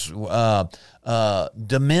cancers,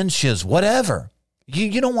 dementias, whatever.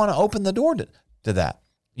 You don't want to open the door to that.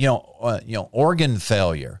 Organ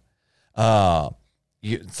failure,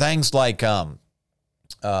 things like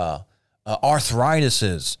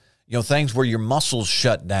arthritis, things where your muscles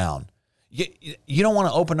shut down. You don't want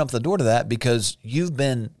to open up the door to that because you've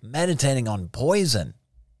been meditating on poison.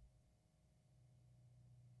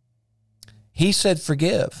 He said,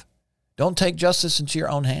 forgive. Don't take justice into your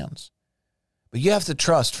own hands. But you have to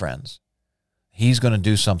trust, friends. He's going to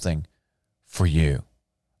do something for you.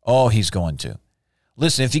 Oh, he's going to.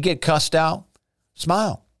 Listen, if you get cussed out,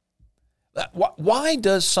 smile. Why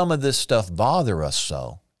does some of this stuff bother us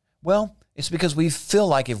so? Well, it's because we feel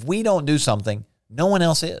like if we don't do something, no one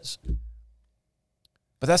else is.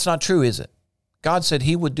 But that's not true, is it? God said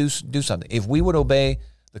he would do something. If we would obey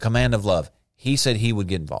the command of love, he said he would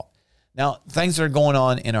get involved. Now, things that are going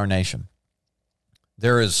on in our nation,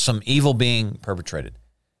 there is some evil being perpetrated.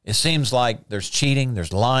 It seems like there's cheating,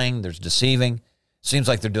 there's lying, there's deceiving. It seems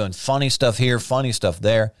like they're doing funny stuff here, funny stuff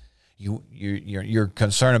there. You're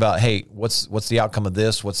concerned about, hey, what's the outcome of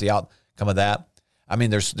this? What's the outcome of that? I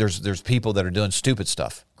mean, there's people that are doing stupid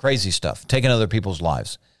stuff, crazy stuff, taking other people's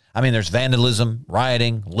lives. I mean, there's vandalism,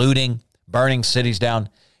 rioting, looting, burning cities down.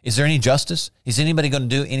 Is there any justice? Is anybody going to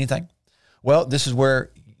do anything? Well, this is where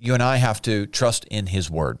you and I have to trust in his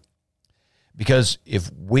word. Because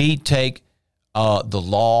if we take the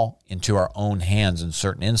law into our own hands in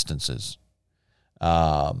certain instances,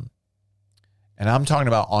 and I'm talking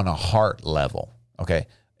about on a heart level, okay,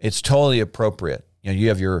 it's totally appropriate. You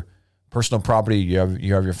have your personal property, you have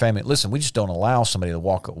your family. Listen, we just don't allow somebody to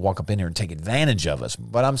walk up in here and take advantage of us.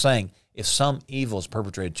 But I'm saying if some evil is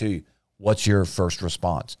perpetrated to you, what's your first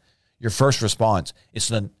response? Your first response is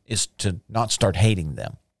to not start hating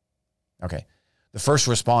them. Okay. The first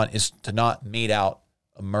response is to not mete out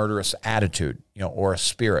a murderous attitude, or a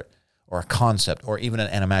spirit or a concept or even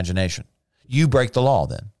an imagination. You break the law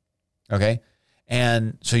then. Okay.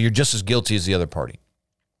 And so you're just as guilty as the other party.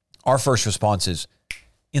 Our first response is,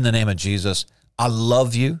 in the name of Jesus, I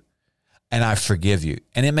love you and I forgive you.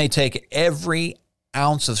 And it may take every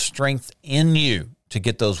ounce of strength in you to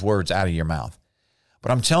get those words out of your mouth.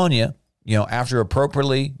 But I'm telling you, after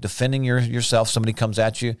appropriately defending yourself, somebody comes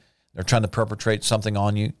at you, they're trying to perpetrate something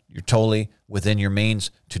on you, you're totally within your means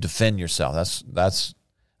to defend yourself.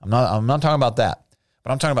 I'm not talking about that.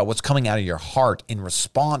 But I'm talking about what's coming out of your heart in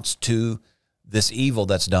response to this evil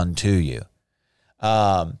that's done to you.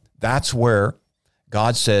 That's where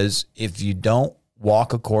God says, if you don't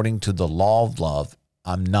walk according to the law of love,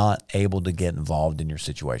 I'm not able to get involved in your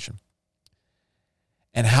situation.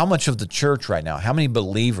 And how much of the church right now, how many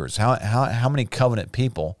believers, how many covenant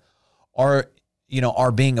people are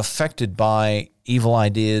being affected by evil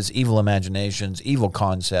ideas, evil imaginations, evil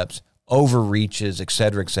concepts, overreaches, et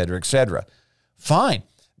cetera, et cetera, et cetera. Fine.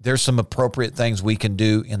 There's some appropriate things we can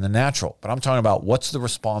do in the natural, but I'm talking about what's the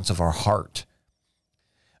response of our heart.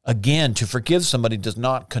 Again, to forgive somebody does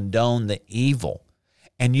not condone the evil.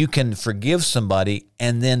 And you can forgive somebody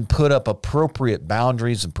and then put up appropriate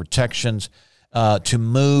boundaries and protections to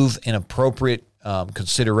move in appropriate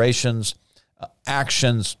considerations,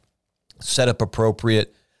 actions, set up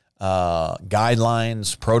appropriate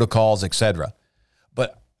guidelines, protocols, etc.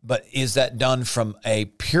 But is that done from a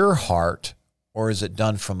pure heart or is it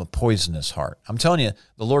done from a poisonous heart? I'm telling you,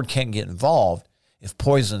 the Lord can't get involved if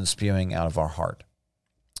poison is spewing out of our heart.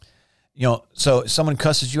 So if someone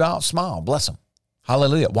cusses you out, smile, bless them.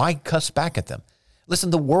 Hallelujah. Why cuss back at them? Listen,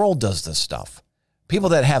 the world does this stuff. People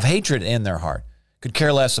that have hatred in their heart could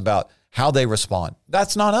care less about how they respond.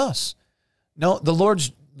 That's not us. No, the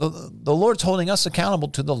Lord's holding us accountable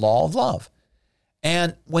to the law of love.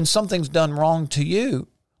 And when something's done wrong to you,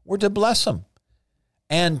 we're to bless them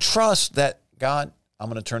and trust that, God, I'm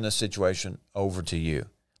going to turn this situation over to you.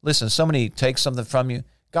 Listen, somebody takes something from you.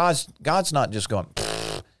 God's not just going,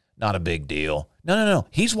 not a big deal. No.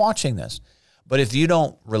 He's watching this. But if you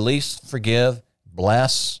don't release, forgive,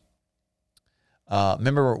 bless,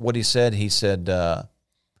 remember what he said? He said,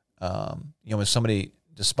 when somebody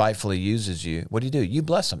despitefully uses you, what do? You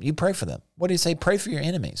bless them. You pray for them. What do you say? Pray for your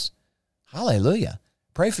enemies. Hallelujah.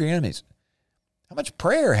 Pray for your enemies. How much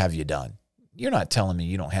prayer have you done? You're not telling me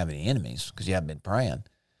you don't have any enemies because you haven't been praying.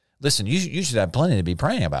 Listen, you should have plenty to be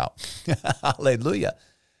praying about. Hallelujah.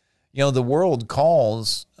 The world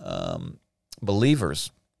calls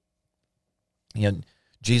believers.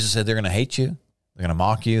 Jesus said they're going to hate you. They're going to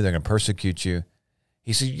mock you. They're going to persecute you.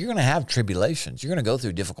 He said, you're going to have tribulations. You're going to go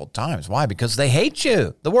through difficult times. Why? Because they hate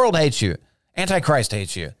you. The world hates you. Antichrist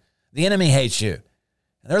hates you. The enemy hates you.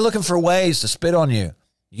 And they're looking for ways to spit on you,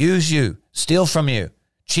 use you, steal from you,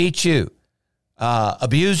 cheat you,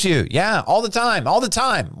 abuse you. Yeah, all the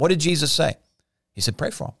time. What did Jesus say? He said,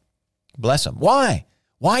 pray for them. Bless them. Why?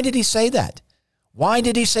 Why did he say that? Why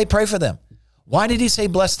did he say pray for them? Why did he say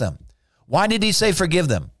bless them? Why did he say forgive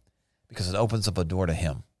them? Because it opens up a door to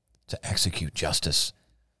him to execute justice,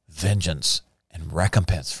 vengeance, and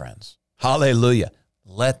recompense, friends. Hallelujah.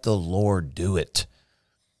 Let the Lord do it.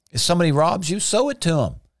 If somebody robs you, sow it to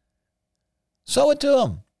them. Sow it to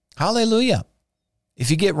them. Hallelujah.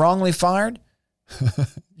 If you get wrongly fired,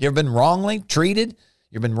 you've been wrongly treated,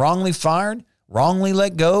 you've been wrongly fired, wrongly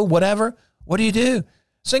let go, whatever, what do?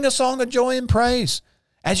 Sing a song of joy and praise.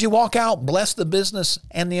 As you walk out, bless the business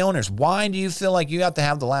and the owners. Why do you feel like you have to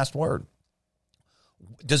have the last word?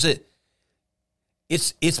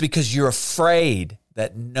 It's because you're afraid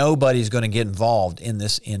that nobody's going to get involved in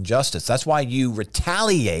this injustice. That's why you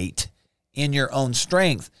retaliate in your own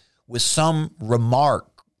strength with some remark,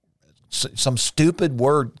 some stupid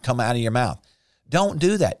word come out of your mouth. Don't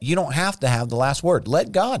do that. You don't have to have the last word.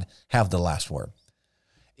 Let God have the last word.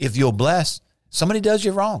 If you'll bless, somebody does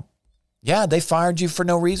you wrong. Yeah, they fired you for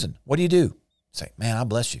no reason. What do? Say, man, I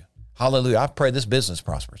bless you. Hallelujah. I pray this business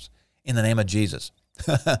prospers in the name of Jesus.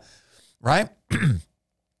 Right?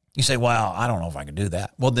 You say, well, I don't know if I can do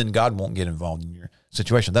that. Well, then God won't get involved in your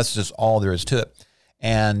situation. That's just all there is to it.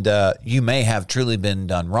 And you may have truly been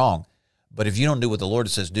done wrong. But if you don't do what the Lord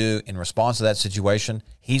says do in response to that situation,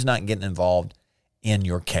 he's not getting involved in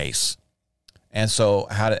your case. And so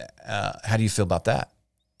how do you feel about that?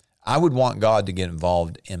 I would want God to get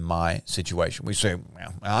involved in my situation. We say,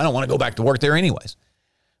 well, I don't want to go back to work there anyways.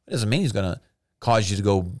 It doesn't mean he's going to cause you to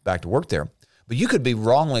go back to work there. But you could be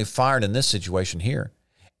wrongly fired in this situation here.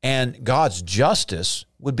 And God's justice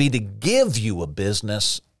would be to give you a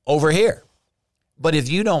business over here. But if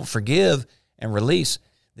you don't forgive and release,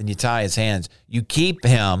 then you tie his hands. You keep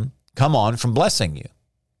him, from blessing you.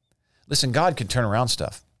 Listen, God can turn around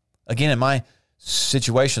stuff. Again, in my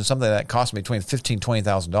situation, something that cost me between $15,000 and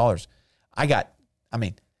 $20,000, I got,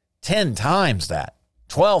 10 times that,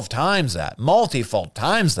 12 times that, multifold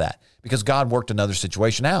times that, because God worked another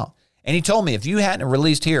situation out. And he told me, if you hadn't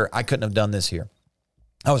released here, I couldn't have done this here.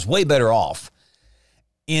 I was way better off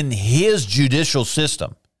in his judicial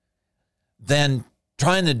system than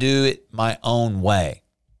trying to do it my own way.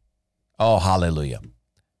 Oh, hallelujah.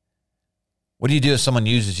 What do you do if someone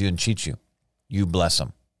uses you and cheats you? You bless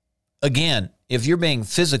them. Again, if you're being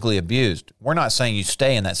physically abused, we're not saying you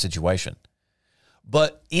stay in that situation.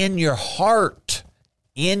 But in your heart,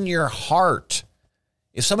 if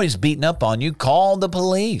somebody's beating up on you, call the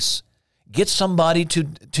police. Get somebody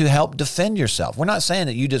to help defend yourself. We're not saying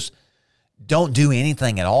that you just don't do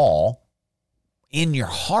anything at all. In your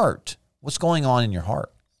heart, what's going on in your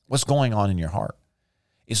heart? What's going on in your heart?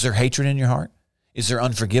 Is there hatred in your heart? Is there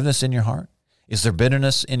unforgiveness in your heart? Is there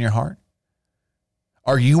bitterness in your heart?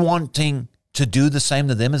 Are you wanting to do the same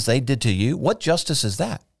to them as they did to you? What justice is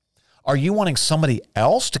that? Are you wanting somebody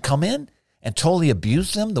else to come in and totally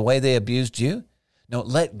abuse them the way they abused you? No,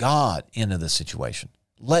 let God into the situation.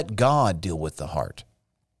 Let God deal with the heart.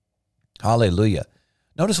 Hallelujah.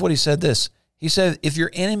 Notice what he said this. He said, if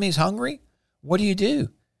your enemy's hungry, what do?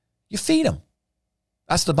 You feed him.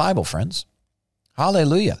 That's the Bible, friends.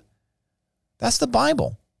 Hallelujah. That's the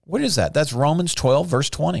Bible. What is that? That's Romans 12,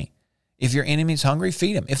 verse 20. If your enemy's hungry,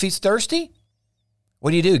 feed him. If he's thirsty,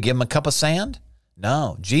 what do? Give him a cup of sand?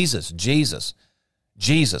 No, Jesus said,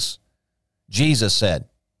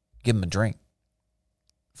 give him a drink.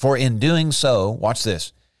 For in doing so, watch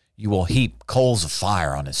this, you will heap coals of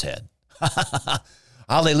fire on his head.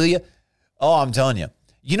 Hallelujah. Oh, I'm telling you.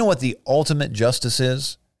 You know what the ultimate justice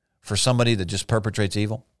is for somebody that just perpetrates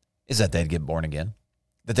evil? Is that they'd get born again.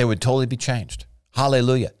 That they would totally be changed.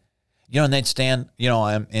 Hallelujah. And they'd stand,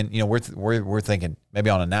 we're thinking maybe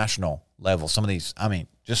on a national level, some of these,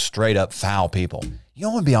 just straight up foul people. You know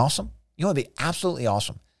what would be awesome? You know what would be absolutely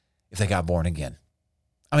awesome? If they got born again.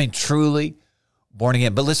 Truly born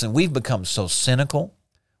again. But listen, we've become so cynical.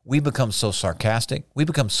 We've become so sarcastic. We've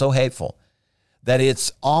become so hateful that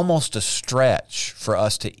it's almost a stretch for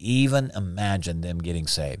us to even imagine them getting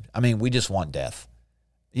saved. We just want death.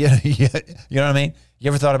 Yeah, you know what I mean? You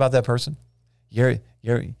ever thought about that person? You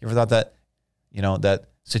ever thought that, that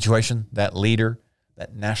situation, that leader,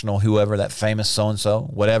 that national whoever, that famous so-and-so,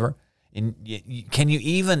 whatever? And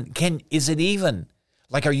is it even,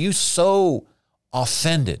 are you so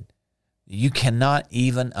offended you cannot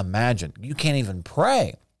even imagine, you can't even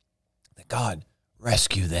pray that God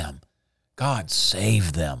rescue them, God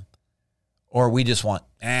save them? Or we just want,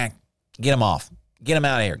 get them off, get them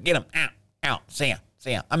out of here, get them out, see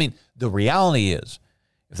ya. The reality is,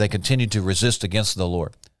 if they continue to resist against the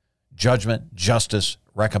Lord, judgment, justice,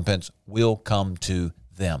 recompense will come to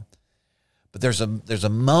them. But there's a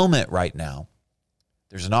moment right now,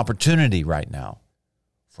 there's an opportunity right now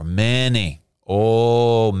for many,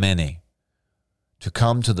 many, to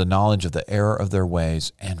come to the knowledge of the error of their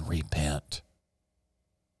ways and repent.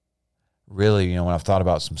 Really, when I've thought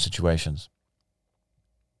about some situations,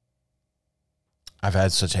 I've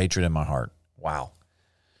had such hatred in my heart. Wow.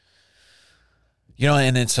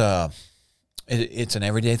 And it's an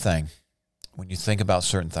everyday thing when you think about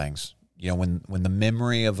certain things. When the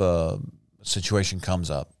memory of a situation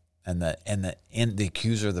comes up, and the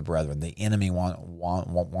accuser of the brethren, the enemy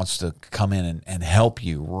wants to come in and help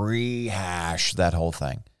you rehash that whole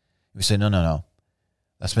thing. We say, no,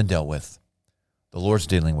 that's been dealt with. The Lord's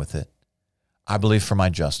dealing with it. I believe for my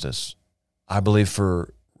justice. I believe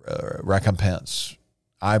for recompense.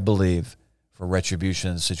 I believe for retribution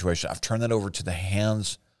in the situation. I've turned that over to the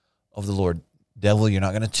hands of the Lord. Devil, you're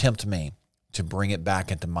not going to tempt me to bring it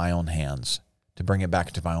back into my own hands, to bring it back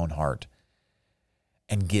into my own heart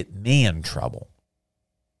and get me in trouble.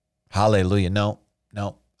 Hallelujah. No,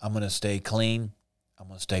 I'm going to stay clean. I'm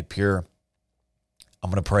going to stay pure.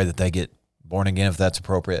 I'm going to pray that they get born again if that's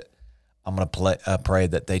appropriate. I'm going to pray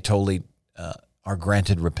that they totally are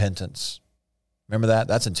granted repentance. Remember that?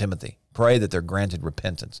 That's in Timothy. Pray that they're granted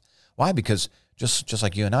repentance. Why? Because just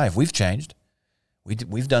like you and I, if we've changed,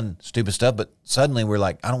 we've done stupid stuff, but suddenly we're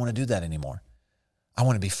like, I don't want to do that anymore. I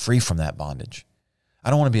want to be free from that bondage. I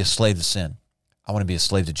don't want to be a slave to sin. I want to be a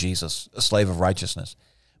slave to Jesus, a slave of righteousness.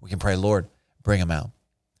 We can pray, Lord, bring them out.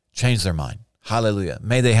 Change their mind. Hallelujah.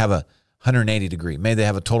 May they have a 180 degree. May they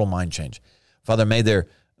have a total mind change. Father, may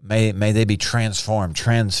they be transformed,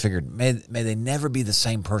 transfigured. May they never be the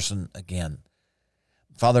same person again.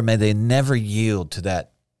 Father, may they never yield to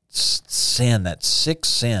that sin, that sick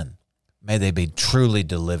sin. May they be truly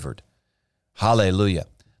delivered. Hallelujah.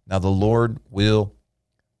 Now the Lord will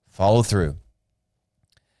follow through.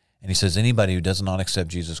 And he says, anybody who does not accept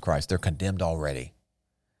Jesus Christ, they're condemned already.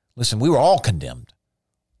 Listen, we were all condemned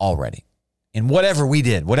already. In whatever we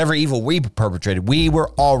did, whatever evil we perpetrated, we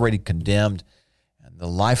were already condemned. And the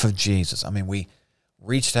life of Jesus, we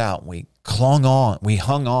reached out, we clung on, we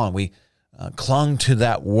hung on, we clung to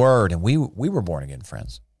that word, and we were born again,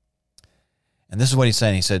 friends. And this is what he's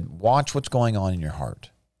saying. He said, watch what's going on in your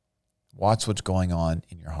heart. Watch what's going on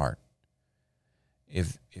in your heart.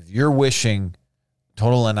 If you're wishing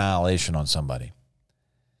total annihilation on somebody,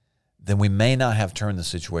 then we may not have turned the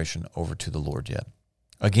situation over to the Lord yet.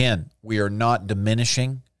 Again, we are not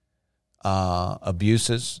diminishing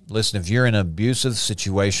abuses. Listen, if you're in an abusive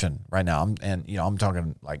situation right now, I'm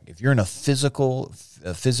talking like if you're in a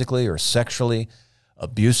physically or sexually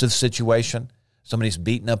abusive situation, somebody's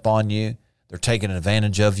beating up on you, they're taking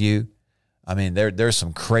advantage of you. There's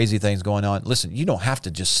some crazy things going on. Listen, you don't have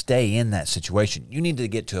to just stay in that situation. You need to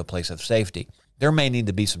get to a place of safety. There may need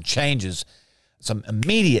to be some changes, some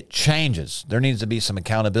immediate changes. There needs to be some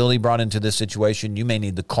accountability brought into this situation. You may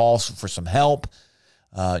need to call for some help.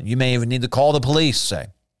 You may even need to call the police, say.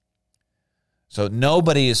 So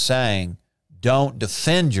nobody is saying don't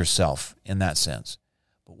defend yourself in that sense.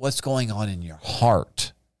 But what's going on in your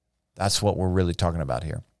heart? That's what we're really talking about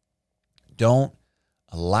here. Don't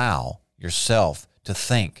allow yourself to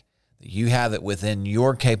think that you have it within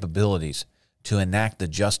your capabilities to enact the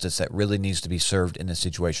justice that really needs to be served in this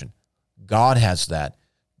situation. God has that.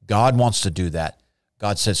 God wants to do that.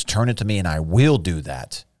 God says, turn it to me and I will do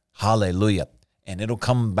that. Hallelujah. And it'll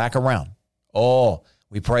come back around. Oh,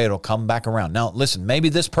 We pray it'll come back around. Now, listen, maybe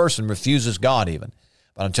this person refuses God even,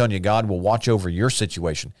 but I'm telling you, God will watch over your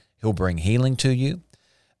situation. He'll bring healing to you.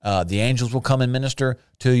 The angels will come and minister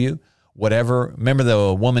to you. Whatever. Remember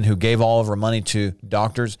the woman who gave all of her money to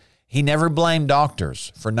doctors? He never blamed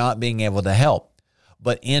doctors for not being able to help.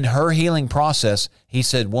 But in her healing process, he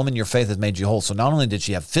said, woman, your faith has made you whole. So not only did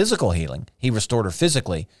she have physical healing, he restored her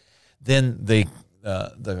physically, then the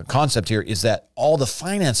concept here is that all the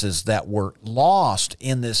finances that were lost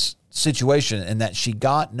in this situation and that she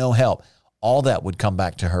got no help, all that would come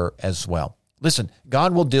back to her as well. Listen,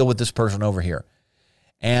 God will deal with this person over here.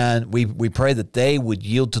 And we pray that they would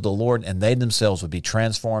yield to the Lord and they themselves would be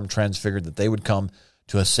transformed, transfigured, that they would come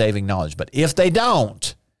to a saving knowledge. But if they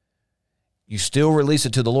don't, you still release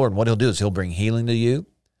it to the Lord. What he'll do is he'll bring healing to you.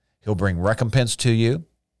 He'll bring recompense to you.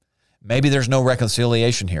 Maybe there's no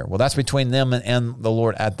reconciliation here. Well, that's between them and the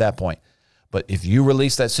Lord at that point. But if you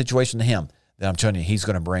release that situation to him, then I'm telling you, he's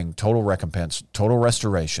going to bring total recompense, total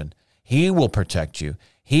restoration. He will protect you.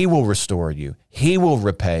 He will restore you. He will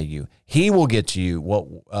repay you. He will get to you what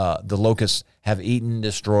the locusts have eaten,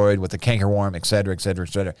 destroyed with the cankerworm, et cetera, et cetera,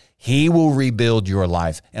 et cetera. He will rebuild your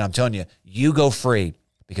life. And I'm telling you, you go free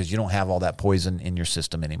because you don't have all that poison in your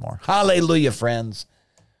system anymore. Hallelujah, friends.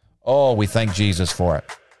 Oh, we thank Jesus for it.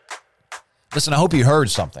 Listen, I hope you heard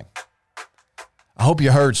something. I hope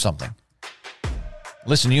you heard something.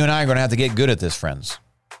 Listen, you and I are going to have to get good at this, friends.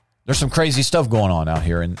 There's some crazy stuff going on out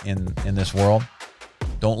here in this world.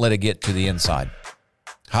 Don't let it get to the inside.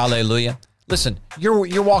 Hallelujah. Listen,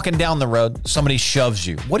 you're walking down the road. Somebody shoves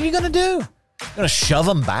you. What are you going to do? You're going to shove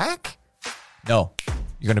them back? No,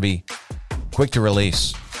 you're going to be quick to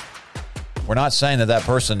release. We're not saying that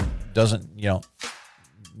person doesn't,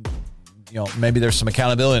 maybe there's some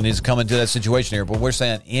accountability that needs to come into that situation here, but we're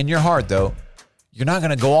saying in your heart, though, you're not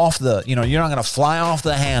going to go off you're not going to fly off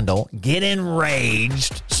the handle, get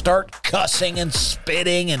enraged, start cussing and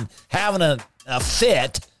spitting and having a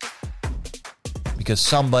fit because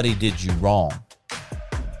somebody did you wrong.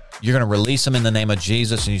 You're going to release them in the name of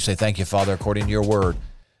Jesus, and you say, thank you, Father, according to your word.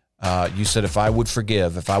 You said if I would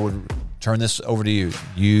forgive, if I would turn this over to you,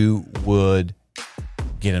 you would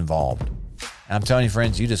get involved. And I'm telling you,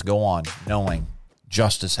 friends, you just go on knowing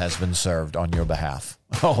justice has been served on your behalf.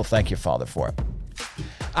 Oh, thank you, Father, for it.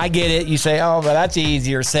 I get it. You say, oh, but that's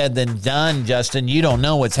easier said than done, Justin. You don't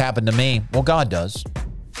know what's happened to me. Well, God does.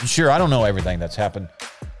 And sure, I don't know everything that's happened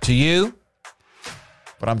to you,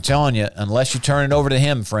 but I'm telling you, unless you turn it over to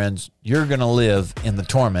him, friends, you're going to live in the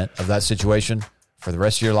torment of that situation for the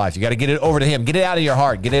rest of your life. You got to get it over to him. Get it out of your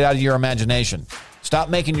heart. Get it out of your imagination. Stop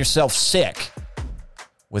making yourself sick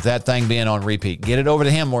with that thing being on repeat. Get it over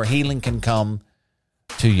to him where healing can come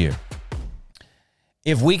to you.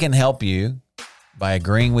 If we can help you by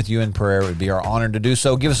agreeing with you in prayer, it would be our honor to do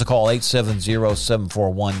so. Give us a call,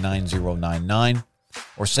 870-741-9099,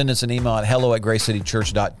 or send us an email at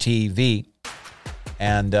hello@gracecitychurch.tv.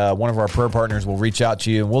 And one of our prayer partners will reach out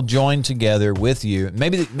to you, and we'll join together with you.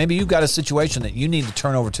 Maybe you've got a situation that you need to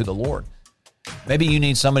turn over to the Lord. Maybe you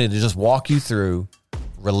need somebody to just walk you through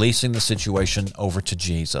releasing the situation over to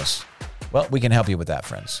Jesus. Well, we can help you with that,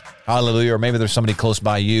 friends. Hallelujah. Or maybe there's somebody close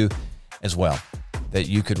by you as well that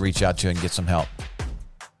you could reach out to and get some help.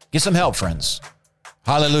 Get some help, friends.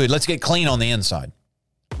 Hallelujah. Let's get clean on the inside.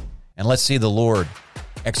 And let's see the Lord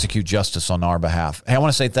execute justice on our behalf. Hey, I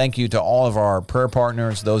want to say thank you to all of our prayer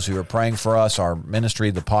partners, those who are praying for us, our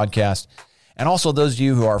ministry, the podcast, and also those of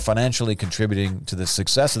you who are financially contributing to the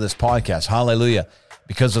success of this podcast. Hallelujah.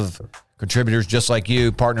 Because of contributors just like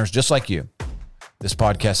you, partners just like you, this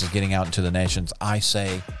podcast is getting out into the nations. I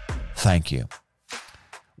say thank you.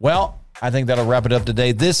 Well, I think that'll wrap it up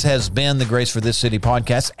today. This has been the Grace for This City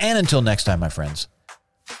podcast. And until next time, my friends,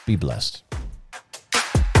 be blessed.